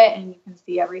follow it, and you can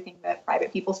see everything that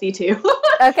private people see too.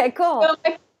 Okay, cool.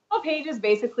 So personal page is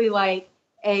basically like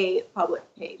a public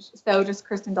page. So just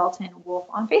Kristen Dalton-Wolfe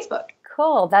on Facebook.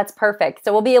 Cool. That's perfect.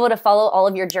 So we'll be able to follow all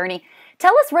of your journey.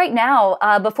 Tell us right now,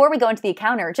 before we go into the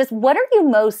encounter, just what are you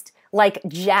most like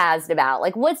jazzed about?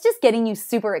 Like what's just getting you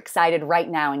super excited right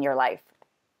now in your life?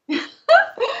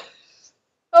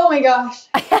 Oh my gosh.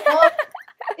 Well,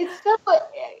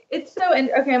 and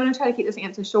okay, I'm going to try to keep this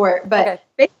answer short, but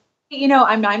basically, you know,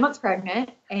 I'm 9 months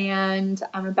pregnant and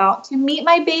I'm about to meet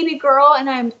my baby girl, and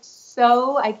I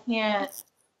can't,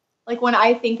 like, when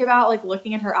I think about like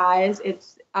looking in her eyes, it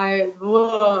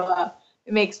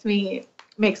makes me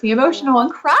emotional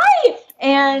and cry.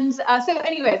 And so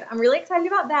anyways, I'm really excited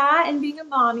about that and being a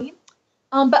mommy.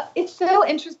 But it's so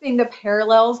interesting, the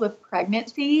parallels with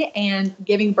pregnancy and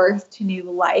giving birth to new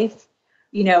life,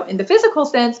 you know, in the physical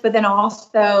sense, but then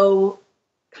also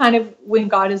kind of when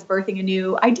God is birthing a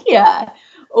new idea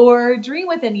or dream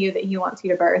within you that he wants you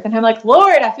to birth. And I'm like,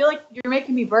 Lord, I feel like you're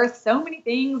making me birth so many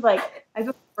things. Like I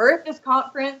just birthed this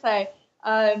conference,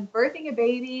 I'm birthing a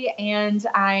baby, and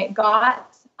I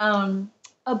got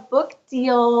a book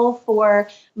deal for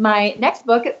my next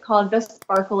book. It's called The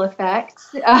Sparkle Effect,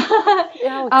 which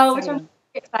I'm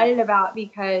excited about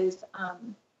because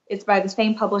it's by the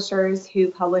same publishers who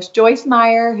published Joyce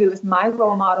Meyer, who is my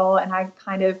role model, and I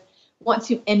kind of want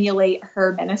to emulate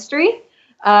her ministry,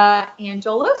 and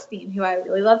Joel Osteen, who I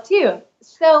really love too.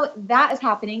 So that is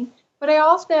happening. But I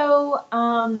also,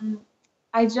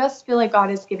 I just feel like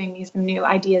God is giving me some new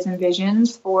ideas and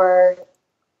visions for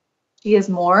She Is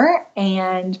More,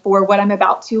 and for what I'm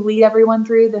about to lead everyone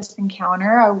through this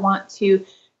encounter. I want to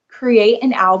create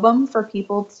an album for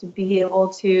people to be able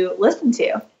to listen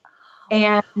to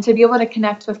and to be able to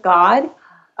connect with God.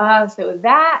 So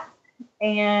that,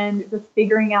 and just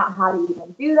figuring out how to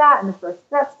even do that and the first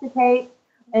steps to take.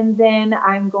 And then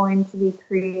I'm going to be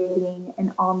creating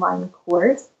an online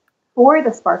course for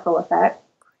the Sparkle Effect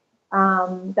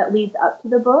that leads up to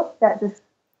the book, that just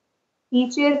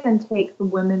teaches and takes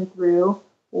women through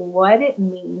what it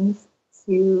means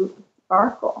to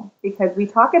sparkle. Because we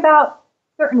talk about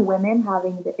certain women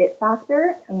having the it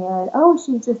factor, and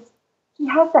she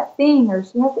has that thing, or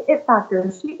she has the it factor,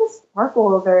 or she just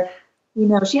sparkles, or you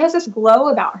know, she has this glow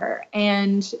about her.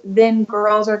 And then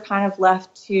girls are kind of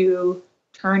left to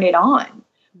turn it on,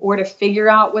 or to figure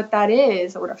out what that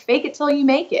is, or to fake it till you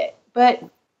make it. But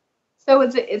so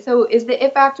is the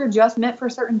it factor just meant for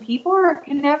certain people, or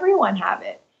can everyone have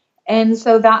it? And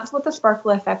so that's what the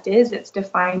Sparkle Effect is. It's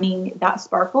defining that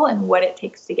sparkle and what it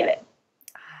takes to get it.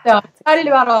 So I'm excited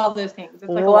about all those things.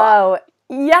 It's like whoa.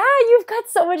 Yeah, you've got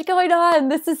so much going on.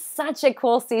 This is such a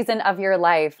cool season of your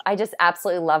life. I just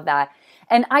absolutely love that.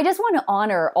 And I just want to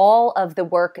honor all of the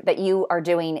work that you are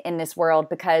doing in this world,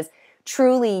 because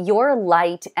truly your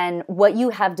light and what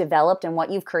you have developed and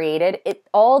what you've created,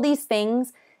 all these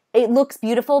things, it looks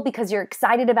beautiful because you're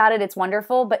excited about it. It's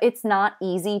wonderful, but it's not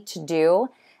easy to do.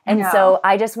 And so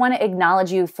I just want to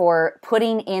acknowledge you for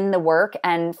putting in the work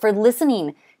and for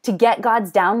listening to get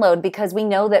God's download, because we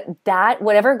know that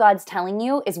whatever God's telling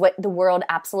you is what the world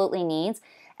absolutely needs.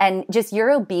 And just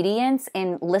your obedience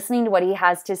in listening to what he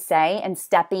has to say and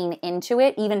stepping into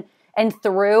it, even and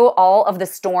through all of the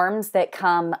storms that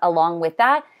come along with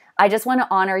that. I just want to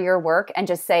honor your work and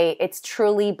just say it's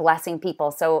truly blessing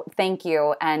people. So thank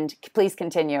you, and please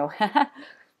continue.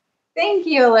 Thank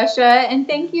you, Alycia. And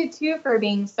thank you too for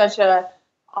being such a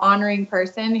honoring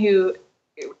person who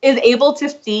is able to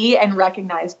see and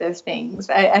recognize those things.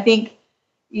 I think,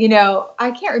 you know,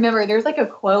 I can't remember. There's like a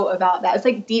quote about that. It's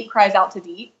like deep cries out to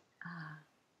deep.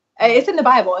 It's in the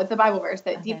Bible. It's a Bible verse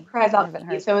that deep cries out to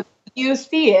deep. So you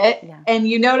see it and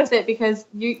you notice it because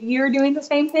you're doing the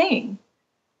same thing.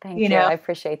 Thank you. I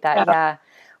appreciate that. Yeah.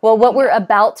 Well, what we're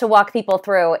about to walk people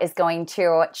through is going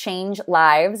to change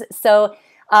lives. So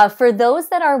for those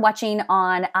that are watching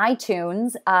on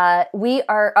iTunes, we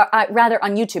are rather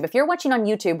on YouTube. If you're watching on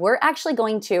YouTube, we're actually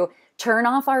going to turn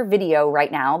off our video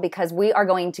right now because we are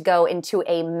going to go into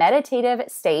a meditative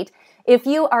state. If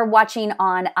you are watching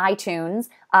on iTunes,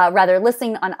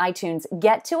 listening on iTunes,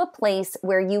 get to a place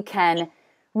where you can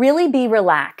really be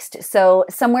relaxed. So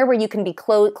somewhere where you can be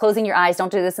closing your eyes.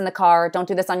 Don't do this in the car. Don't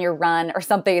do this on your run or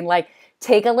something. Like,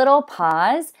 take a little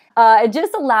pause.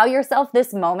 Just allow yourself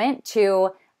this moment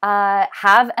to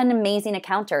have an amazing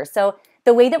encounter. So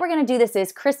the way that we're going to do this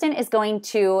is Kristen is going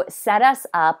to set us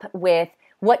up with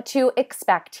what to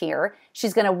expect here.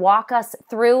 She's going to walk us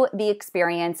through the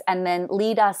experience and then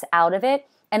lead us out of it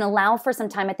and allow for some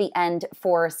time at the end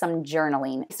for some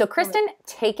journaling. So Kristen,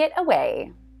 take it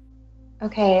away.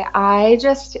 Okay, I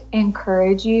just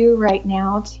encourage you right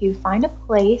now to find a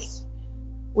place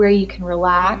where you can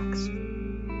relax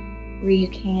where you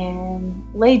can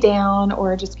lay down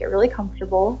or just get really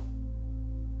comfortable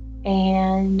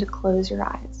and close your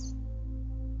eyes.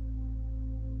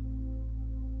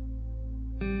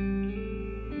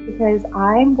 Because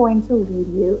I'm going to lead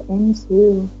you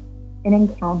into an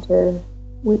encounter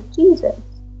with Jesus,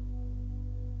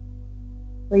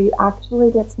 where you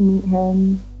actually get to meet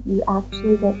him, you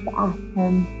actually get to ask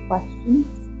him questions.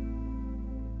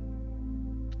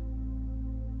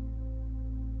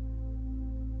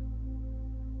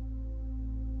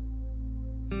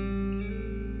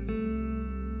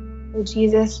 So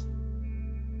Jesus,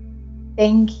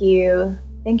 thank you.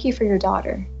 Thank you for your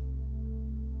daughter.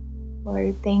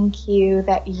 Lord, thank you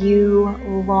that you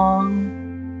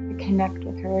long to connect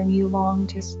with her and you long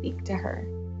to speak to her.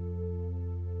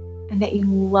 And that you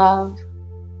love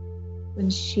when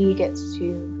she gets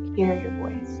to hear your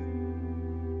voice.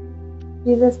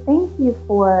 Jesus, thank you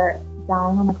for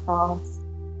dying on the cross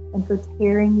and for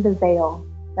tearing the veil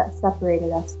that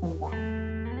separated us from God.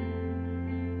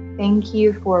 Thank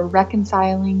you for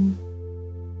reconciling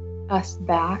us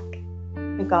back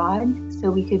to God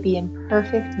so we could be in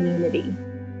perfect unity,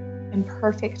 in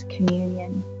perfect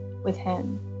communion with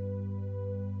him.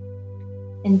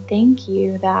 And thank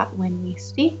you that when we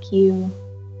seek you,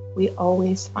 we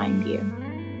always find you.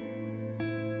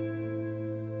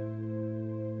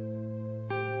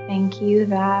 Thank you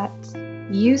that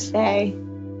you say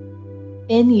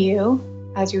in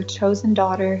you, as your chosen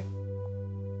daughter,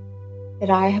 that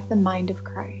I have the mind of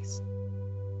Christ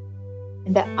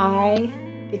and that I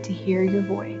get to hear your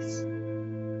voice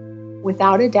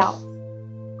without a doubt,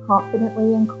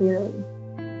 confidently and clearly.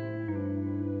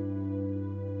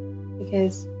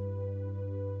 Because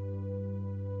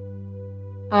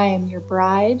I am your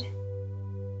bride,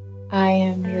 I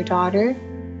am your daughter,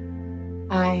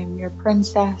 I am your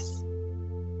princess,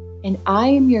 and I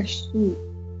am your sheep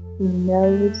who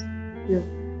knows your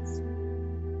voice.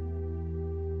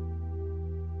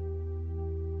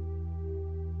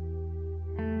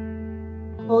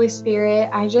 Holy Spirit,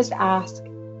 I just ask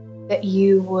that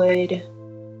you would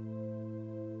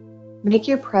make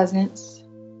your presence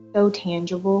so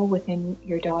tangible within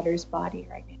your daughter's body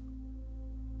right now.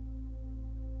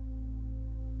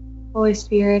 Holy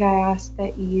Spirit, I ask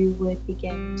that you would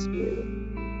begin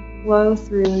to flow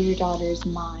through your daughter's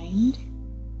mind,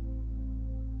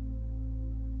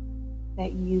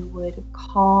 that you would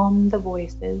calm the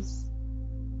voices,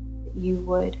 that you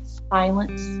would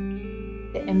silence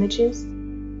the images,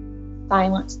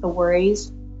 silence the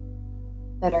worries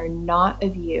that are not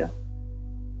of you.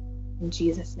 In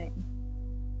Jesus' name.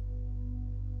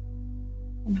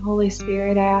 And Holy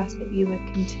Spirit, I ask that you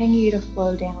would continue to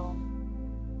flow down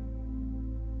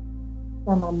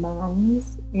from our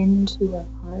minds into our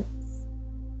hearts,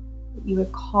 that you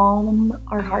would calm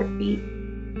our heartbeat,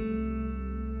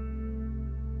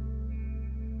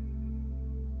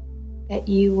 that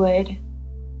you would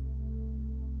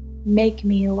make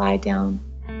me lie down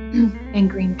in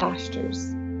green pastures,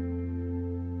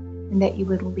 and that you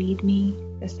would lead me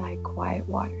beside quiet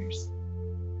waters.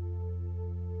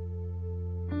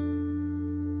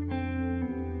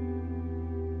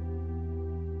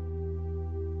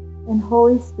 And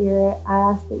Holy Spirit, I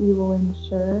ask that you will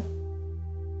ensure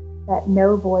that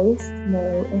no voice,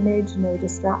 no image, no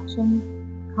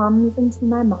distraction comes into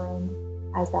my mind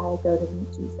as I go to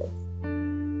meet Jesus.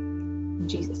 In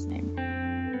Jesus' name.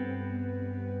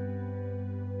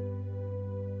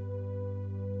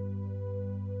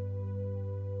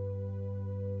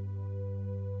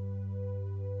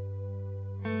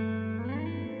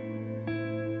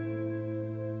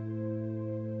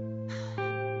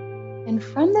 And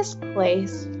from this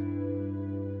place,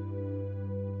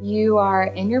 you are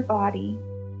in your body,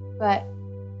 but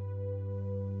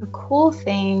the cool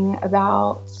thing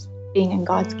about being in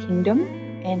God's kingdom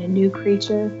and a new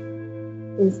creature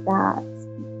is that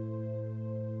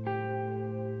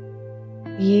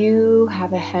you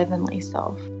have a heavenly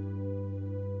self.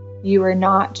 You are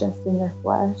not just in your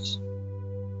flesh.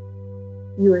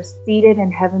 You are seated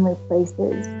in heavenly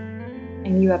places,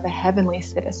 and you have a heavenly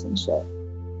citizenship.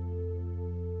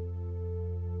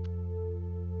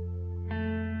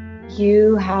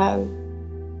 You have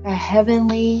a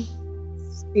heavenly,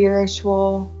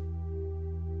 spiritual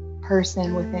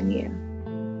person within you.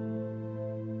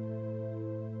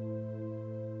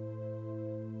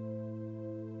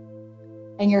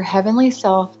 And your heavenly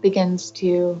self begins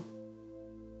to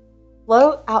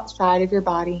float outside of your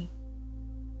body.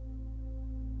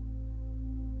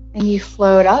 And you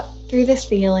float up through the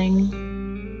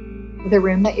ceiling of the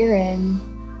room that you're in,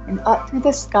 and up through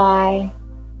the sky,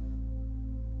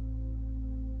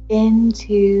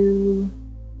 into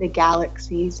the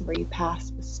galaxies where you pass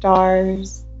the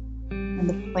stars and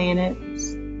the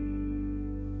planets,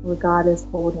 where God is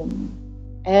holding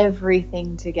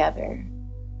everything together,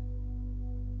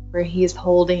 where He is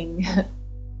holding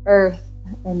Earth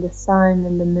and the sun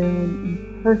and the moon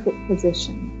in perfect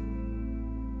position.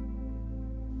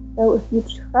 So if you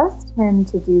trust Him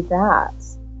to do that,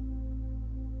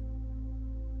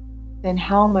 then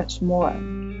how much more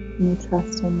can you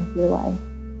trust Him with your life?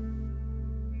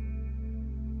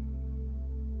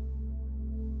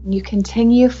 You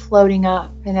continue floating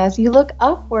up, and as you look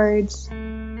upwards,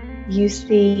 you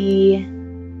see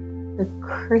the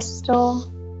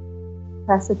crystal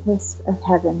precipice of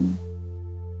heaven.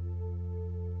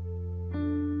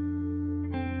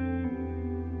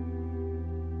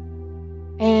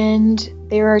 And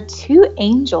there are two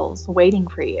angels waiting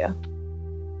for you.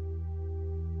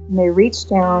 And they reach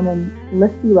down and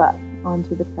lift you up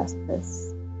onto the precipice.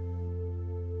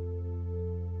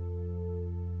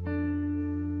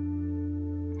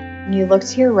 And you look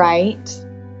to your right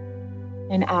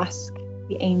and ask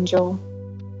the angel,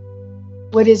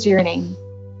 "What is your name?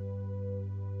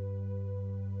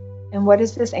 And what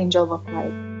does this angel look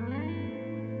like?"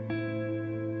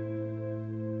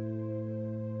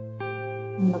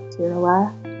 And look to your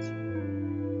left.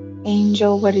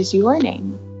 "Angel, what is your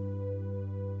name?"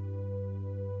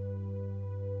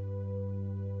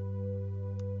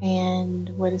 And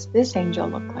what does this angel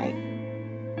look like?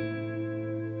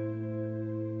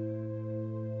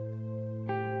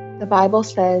 The Bible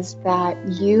says that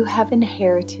you have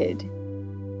inherited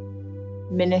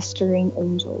ministering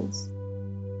angels.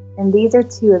 And these are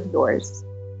two of yours,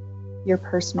 your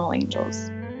personal angels.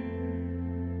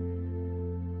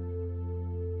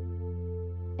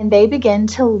 And they begin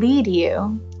to lead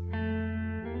you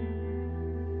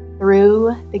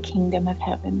through the kingdom of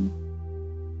heaven.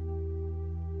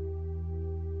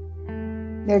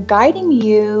 They're guiding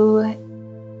you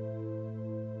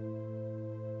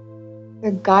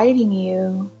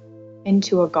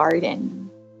into a garden.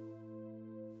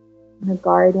 And the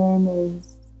garden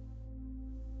is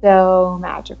so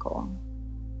magical,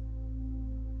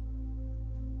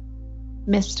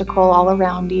 mystical all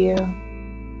around you,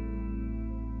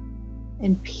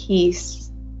 and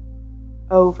peace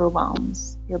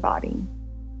overwhelms your body.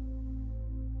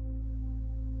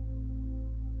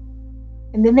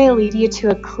 And then they lead you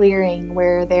to a clearing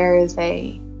where there is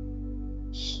a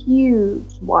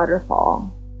huge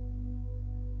waterfall.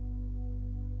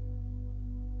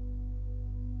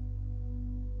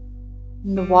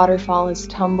 And the waterfall is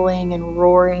tumbling and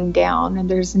roaring down, and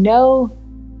there's no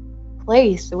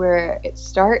place where it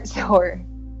starts or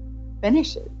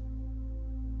finishes.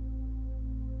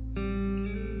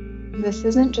 This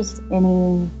isn't just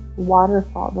any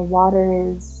waterfall. The water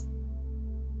is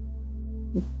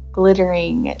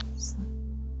glittering, it's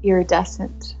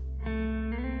iridescent.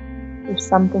 There's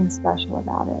something special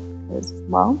about it because,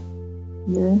 well,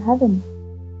 you're in heaven.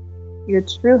 Your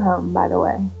true home, by the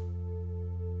way.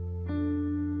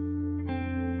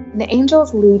 And the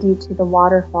angels lead you to the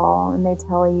waterfall and they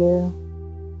tell you,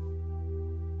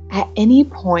 at any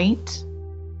point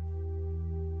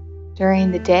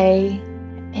during the day,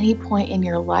 at any point in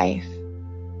your life,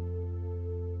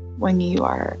 when you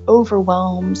are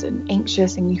overwhelmed and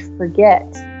anxious and you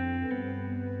forget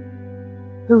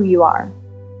who you are,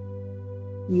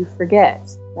 you forget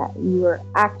that you are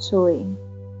actually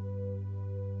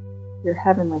your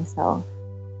heavenly self,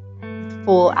 with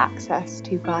full access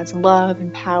to God's love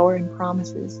and power and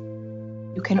promises.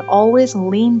 You can always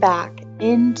lean back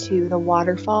into the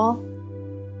waterfall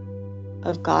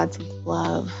of God's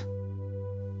love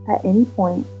at any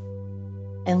point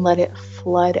and let it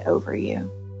flood over you.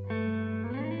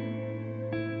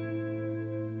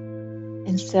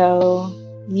 And so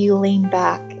you lean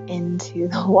back into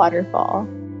the waterfall.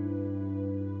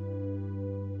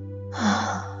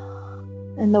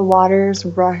 And the waters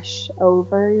rush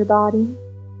over your body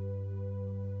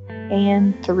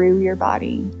and through your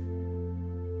body.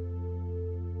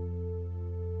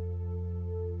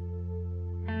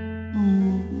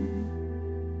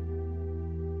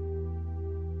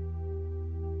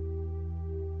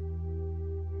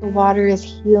 The water is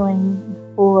healing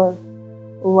and full of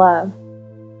love.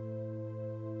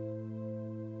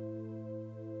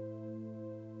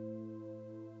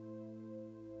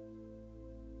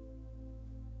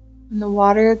 And the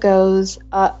water goes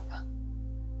up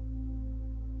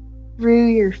through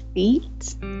your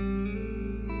feet,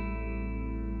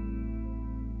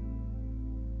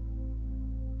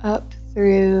 up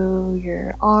through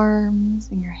your arms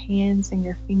and your hands and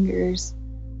your fingers,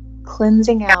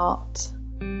 cleansing out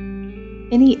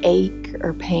any ache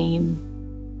or pain.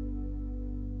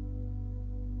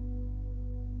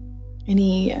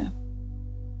 any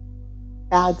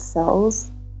bad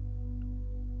cells,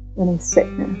 any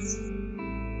sickness.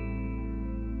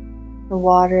 The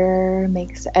water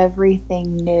makes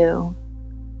everything new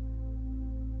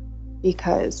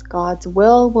because God's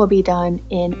will be done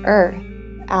in earth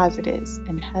as it is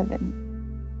in heaven.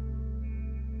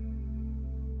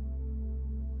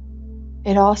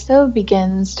 It also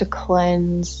begins to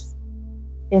cleanse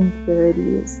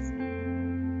impurities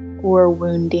or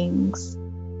woundings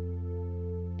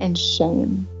and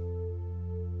shame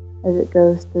as it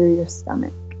goes through your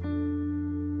stomach.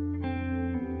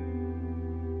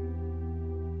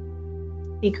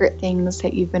 Secret things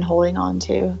that you've been holding on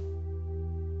to.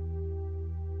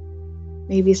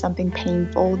 Maybe something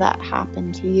painful that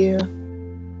happened to you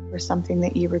or something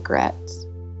that you regret.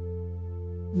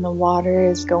 And the water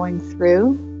is going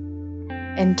through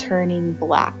and turning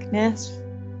blackness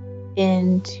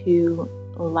into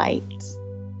light.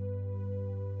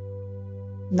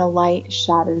 And the light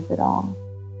shatters it all.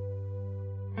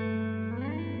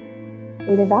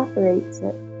 It evaporates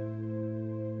it.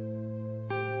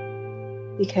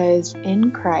 Because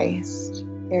in Christ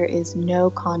there is no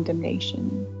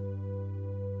condemnation.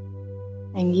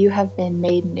 And you have been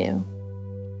made new.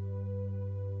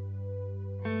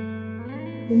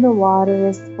 And the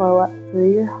waters flow up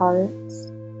through your hearts.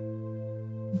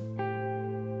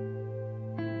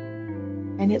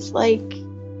 And it's like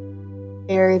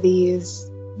there are these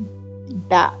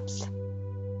bats.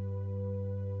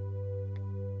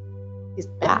 These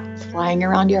bats flying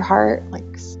around your heart,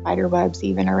 like spider webs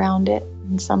even around it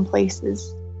in some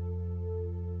places.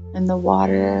 And the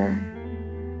water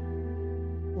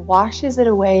washes it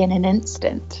away in an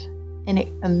instant, and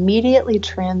it immediately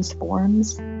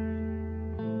transforms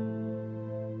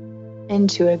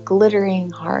into a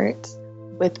glittering heart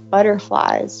with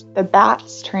butterflies. The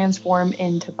bats transform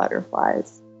into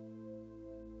butterflies.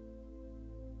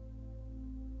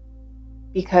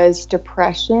 Because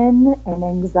depression and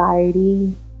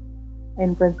anxiety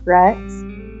and regret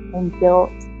and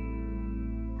guilt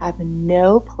have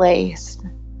no place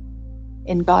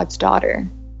in God's daughter.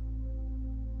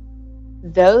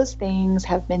 Those things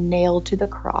have been nailed to the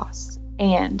cross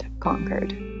and conquered.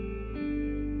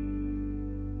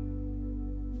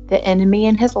 The enemy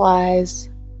and his lies,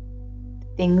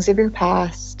 things of your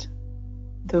past,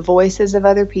 the voices of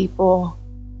other people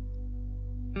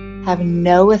have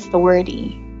no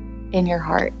authority in your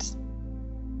heart.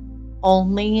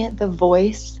 Only the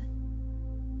voice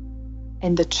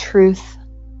and the truth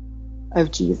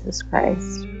of Jesus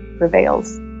Christ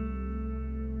prevails.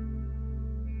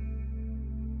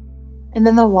 And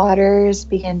then the waters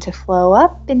begin to flow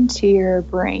up into your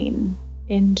brain,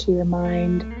 into your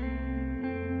mind,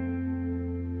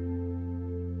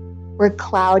 where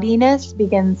cloudiness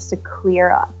begins to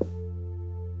clear up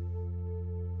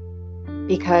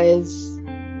because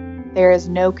there is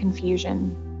no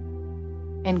confusion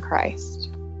in Christ.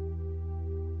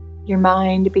 Your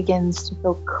mind begins to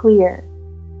feel clear,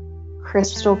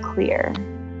 crystal clear.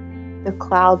 The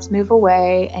clouds move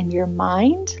away and your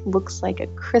mind looks like a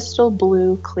crystal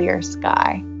blue clear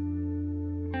sky,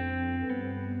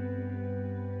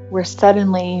 where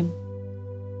suddenly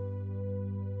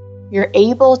you're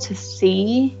able to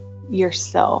see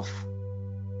yourself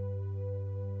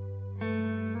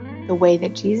the way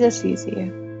that Jesus sees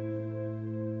you,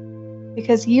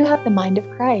 because you have the mind of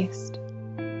Christ.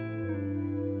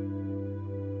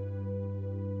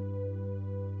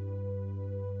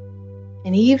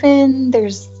 And even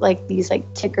there's these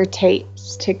ticker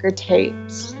tapes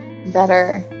that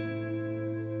are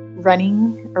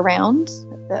running around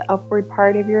the upward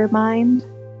part of your mind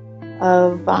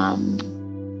of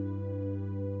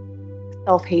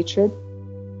self-hatred,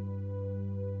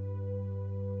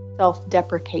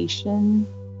 self-deprecation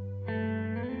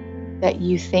that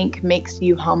you think makes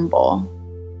you humble,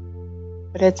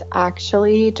 but it's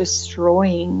actually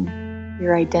destroying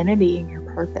your identity and your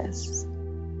purpose.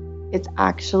 It's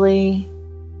actually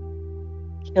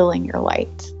killing your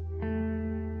light.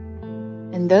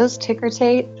 And those ticker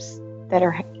tapes that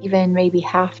are even maybe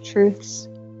half-truths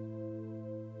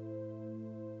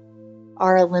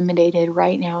are eliminated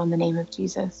right now in the name of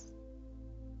Jesus.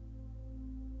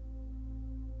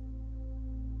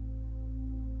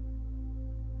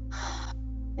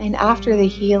 And after the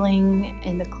healing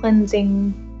and the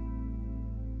cleansing,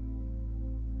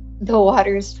 the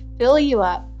waters fill you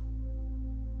up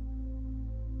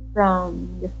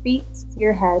from your feet to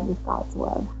your head with God's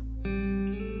love.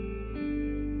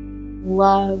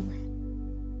 Love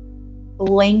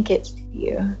blankets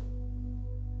you.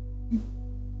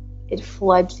 It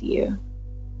floods you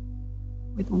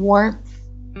with warmth,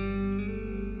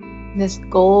 this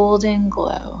golden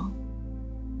glow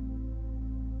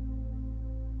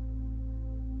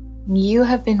You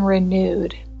have been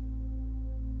renewed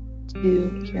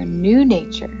to your new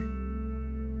nature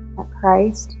that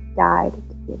Christ died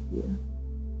to give you.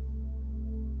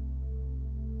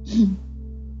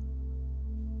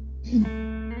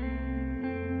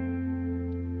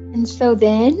 And so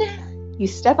then you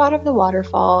step out of the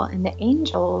waterfall, and the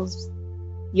angels,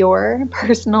 your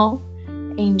personal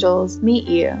angels, meet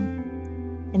you,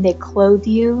 and they clothe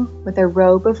you with a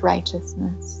robe of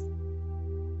righteousness,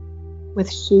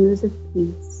 with shoes of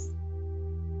peace,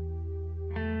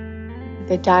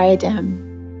 with a diadem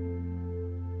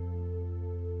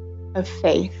of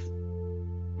faith.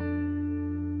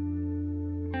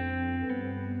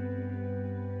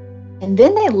 And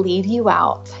then they lead you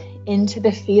out into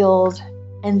the field,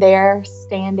 and there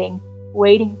standing,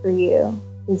 waiting for you,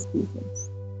 is Jesus.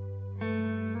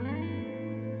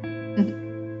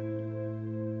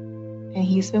 And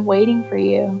he's been waiting for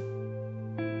you.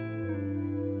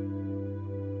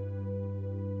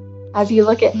 As you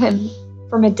look at him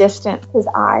from a distance, his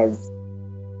eyes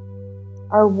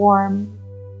are warm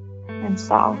and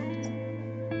soft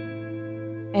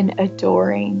and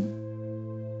adoring.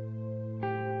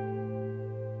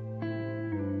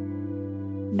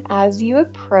 And as you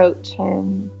approach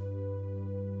him,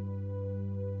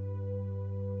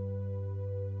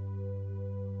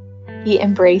 he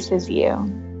embraces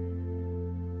you.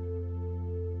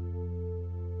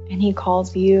 And he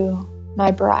calls you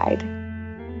my bride.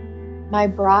 My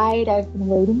bride, I've been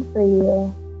waiting for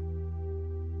you.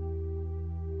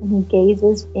 And he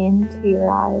gazes into your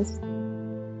eyes.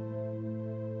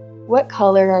 What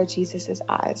color are Jesus's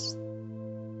eyes?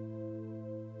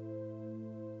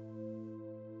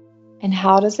 And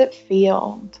how does it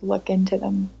feel to look into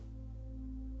them?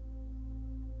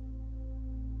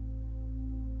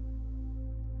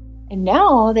 And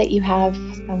now that you have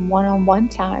some one-on-one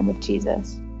time with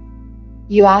Jesus,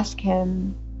 you ask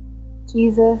him,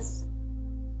 Jesus,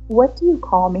 what do you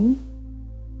call me?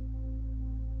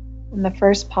 And the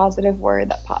first positive word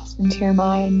that pops into your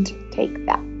mind, take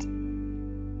that.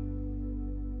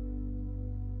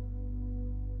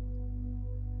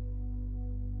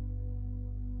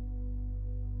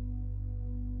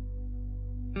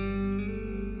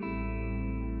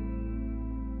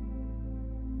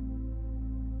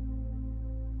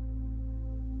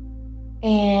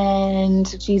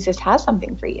 And Jesus has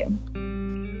something for you.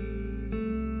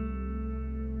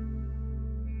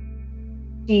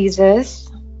 Jesus,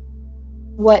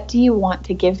 what do you want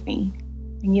to give me?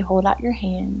 And you hold out your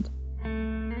hand.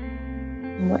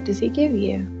 And what does he give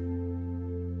you?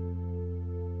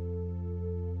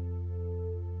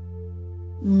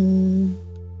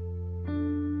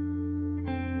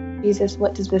 Jesus,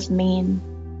 what does this mean?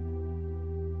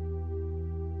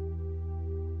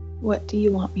 What do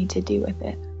you want me to do with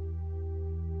it?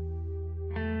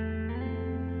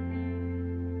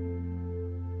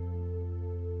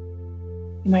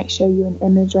 He might show you an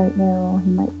image right now. He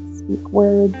might speak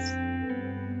words.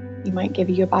 He might give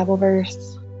you a Bible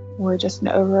verse or just an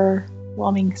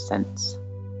overwhelming sense.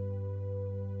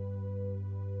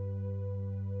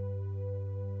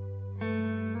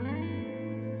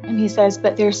 And he says,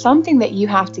 but there's something that you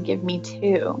have to give me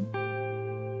too,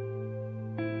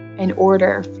 in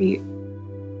order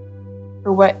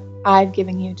for what I've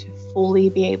given you to fully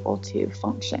be able to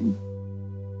function.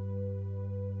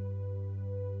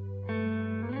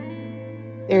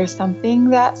 There's something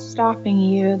that's stopping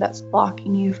you, that's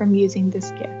blocking you from using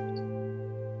this gift.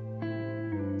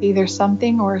 Either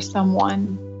something or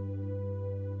someone.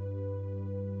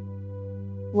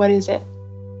 What is it?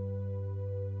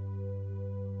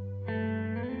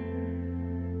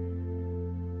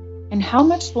 And how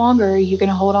much longer are you going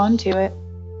to hold on to it?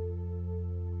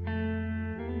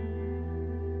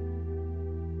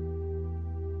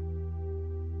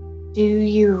 Do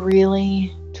you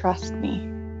really trust me?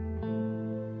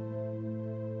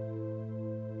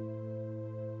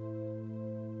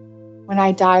 When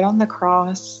I died on the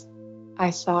cross,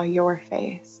 I saw your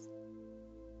face.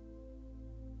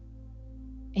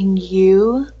 And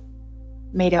you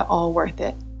made it all worth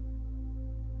it.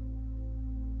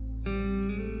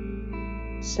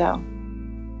 So,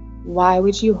 why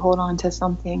would you hold on to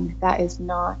something that is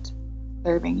not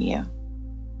serving you?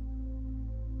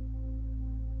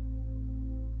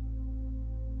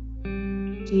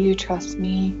 Do you trust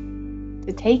me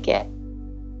to take it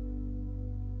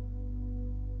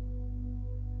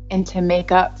and to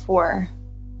make up for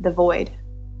the void?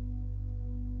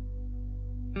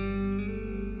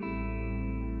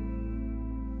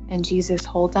 And Jesus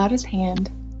holds out his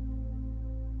hand.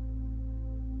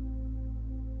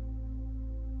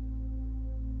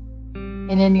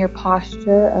 And in your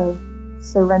posture of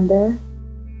surrender,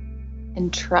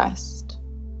 and trust,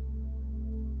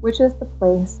 which is the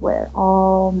place where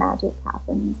all magic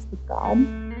happens with God,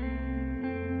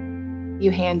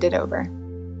 you hand it over.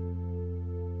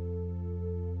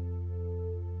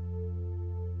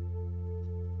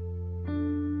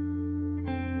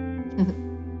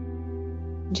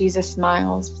 Jesus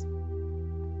smiles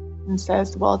and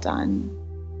says, "Well done,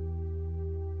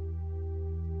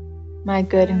 my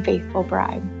good and faithful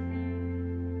bride."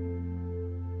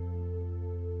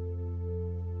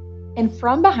 And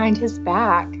from behind his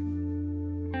back,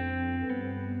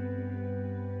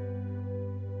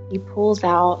 he pulls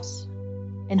out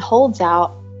and holds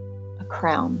out a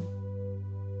crown,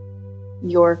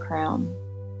 your crown.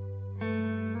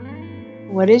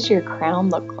 What does your crown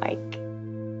look like?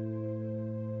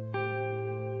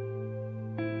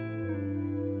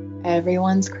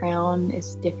 Everyone's crown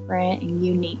is different and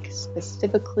unique,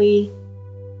 specifically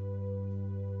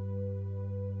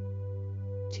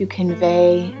to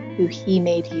convey who he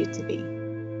made you to be.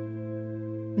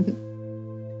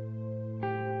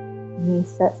 He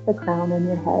sets the crown on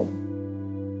your head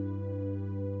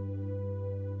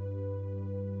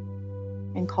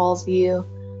and calls you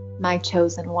my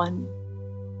chosen one.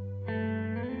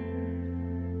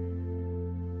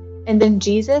 And then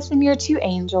Jesus and your two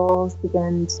angels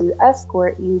begin to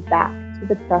escort you back to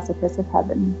the precipice of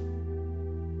heaven.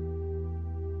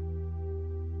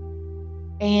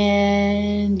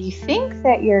 And you think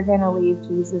that you're going to leave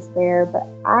Jesus there, but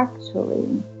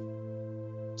actually,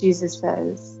 Jesus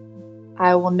says,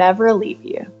 "I will never leave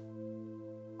you.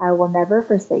 I will never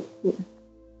forsake you.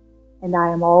 And I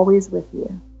am always with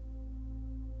you.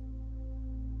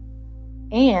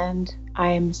 And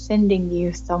I am sending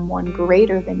you someone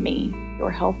greater than me,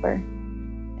 your helper."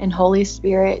 And Holy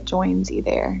Spirit joins you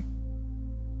there.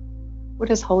 What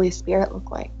does Holy Spirit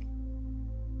look like?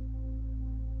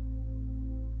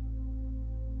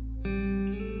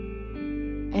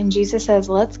 And Jesus says,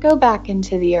 let's go back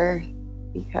into the earth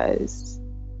because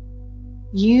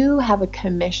you have a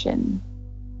commission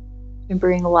to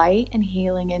bring light and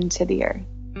healing into the earth.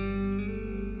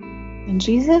 And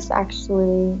Jesus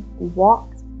actually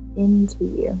walks into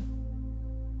you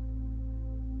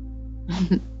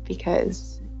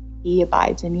because he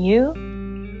abides in you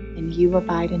and you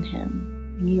abide in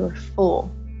him, and you are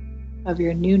full of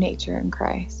your new nature in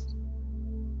Christ.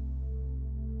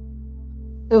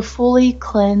 So fully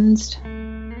cleansed,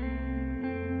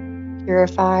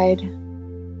 purified,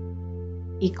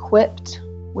 equipped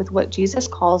with what Jesus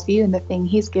calls you and the thing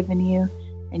he's given you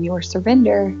and your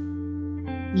surrender,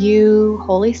 you,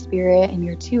 Holy Spirit, and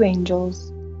your two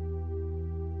angels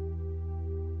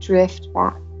drift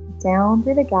back down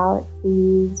through the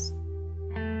galaxies,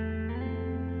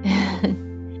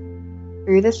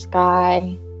 through the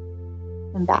sky,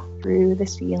 and back through the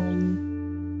ceiling,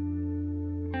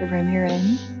 the room you're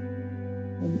in,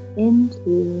 and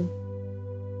into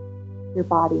your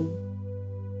body,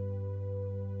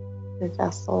 the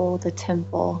vessel, the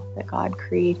temple that God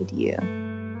created you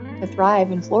to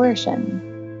thrive and flourish in.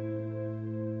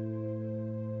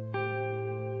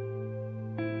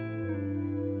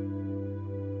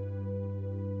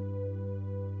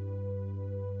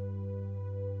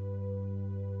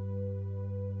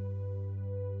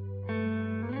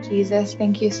 Jesus,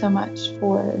 thank you so much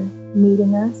for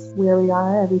meeting us where we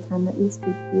are every time that we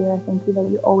speak to you. I thank you that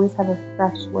you always have a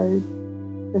fresh word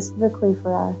specifically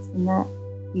for us, and that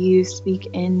you speak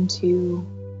into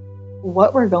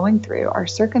what we're going through, our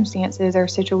circumstances, our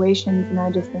situations, and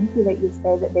I just thank you that you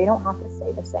say that they don't have to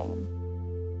stay the same.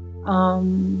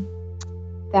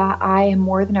 That I am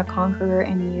more than a conqueror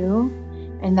in you,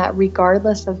 and that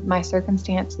regardless of my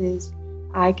circumstances,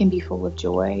 I can be full of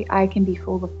joy. I can be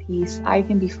full of peace. I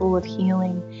can be full of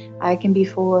healing. I can be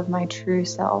full of my true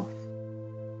self.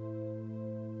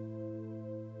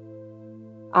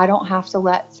 I don't have to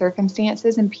let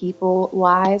circumstances and people,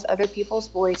 lies, other people's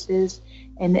voices,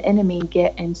 and the enemy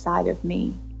get inside of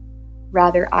me.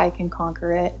 Rather, I can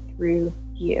conquer it through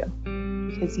you,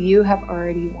 because you have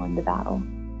already won the battle.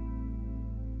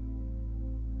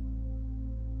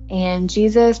 And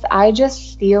Jesus, I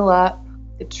just seal up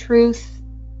the truth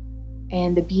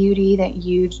and the beauty that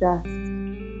you just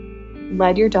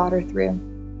led your daughter through,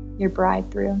 your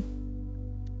bride through.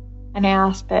 And I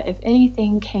ask that if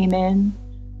anything came in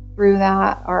through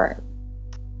that, our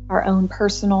own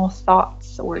personal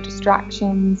thoughts or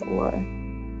distractions or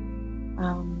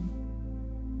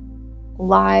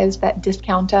lies that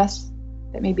discount us,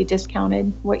 that maybe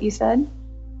discounted what you said,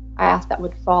 I ask that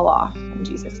would fall off in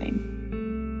Jesus' name.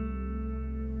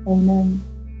 Amen.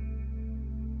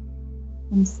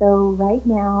 And so right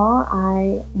now,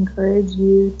 I encourage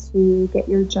you to get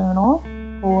your journal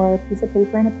or a piece of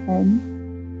paper and a pen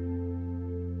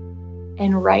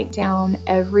and write down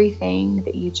everything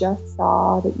that you just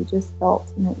saw, that you just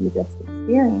felt, and that you just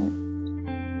experienced.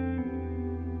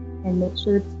 And make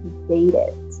sure to date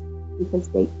it, because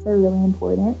dates are really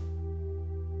important.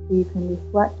 So you can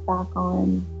reflect back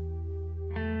on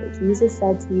what Jesus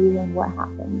said to you and what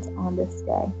happened on this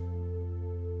day.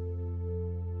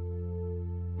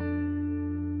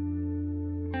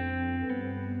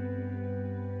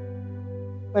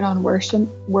 Put on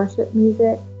worship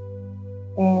music,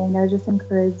 and I just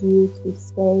encourage you to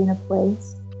stay in a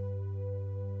place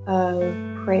of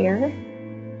prayer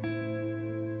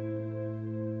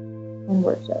and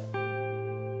worship,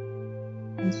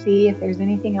 and see if there's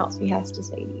anything else he has to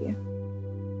say to you.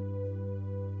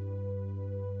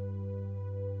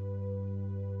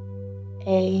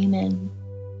 Amen.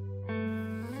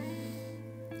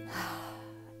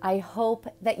 I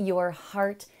hope that your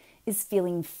heart is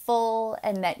feeling full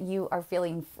and that you are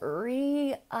feeling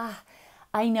free.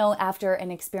 I know after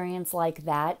an experience like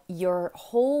that, your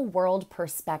whole world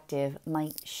perspective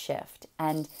might shift.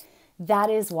 And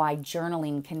that is why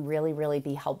journaling can really, really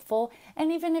be helpful.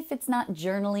 And even if it's not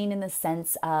journaling in the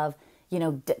sense of,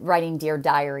 writing Dear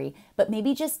Diary, but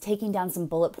maybe just taking down some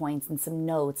bullet points and some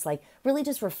notes, like really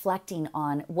just reflecting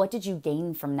on what did you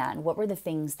gain from that and what were the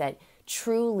things that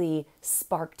truly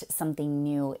sparked something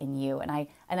new in you. And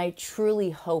I truly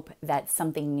hope that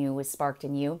something new was sparked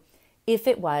in you. If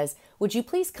it was, would you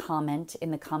please comment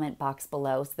in the comment box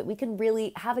below so that we can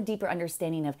really have a deeper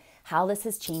understanding of how this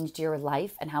has changed your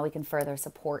life and how we can further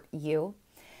support you.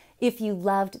 If you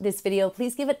loved this video,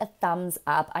 please give it a thumbs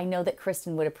up. I know that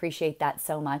Kristen would appreciate that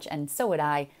so much, and so would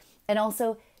I. And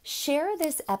also share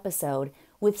this episode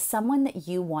with someone that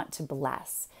you want to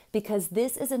bless, because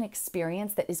this is an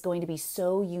experience that is going to be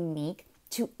so unique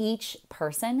to each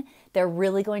person. They're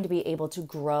really going to be able to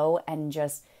grow and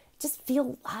just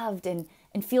feel loved and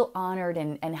feel honored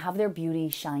and have their beauty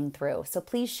shine through. So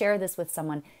please share this with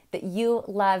someone that you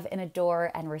love and adore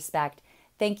and respect.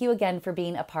 Thank you again for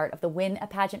being a part of the Win a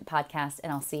Pageant podcast,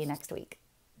 and I'll see you next week.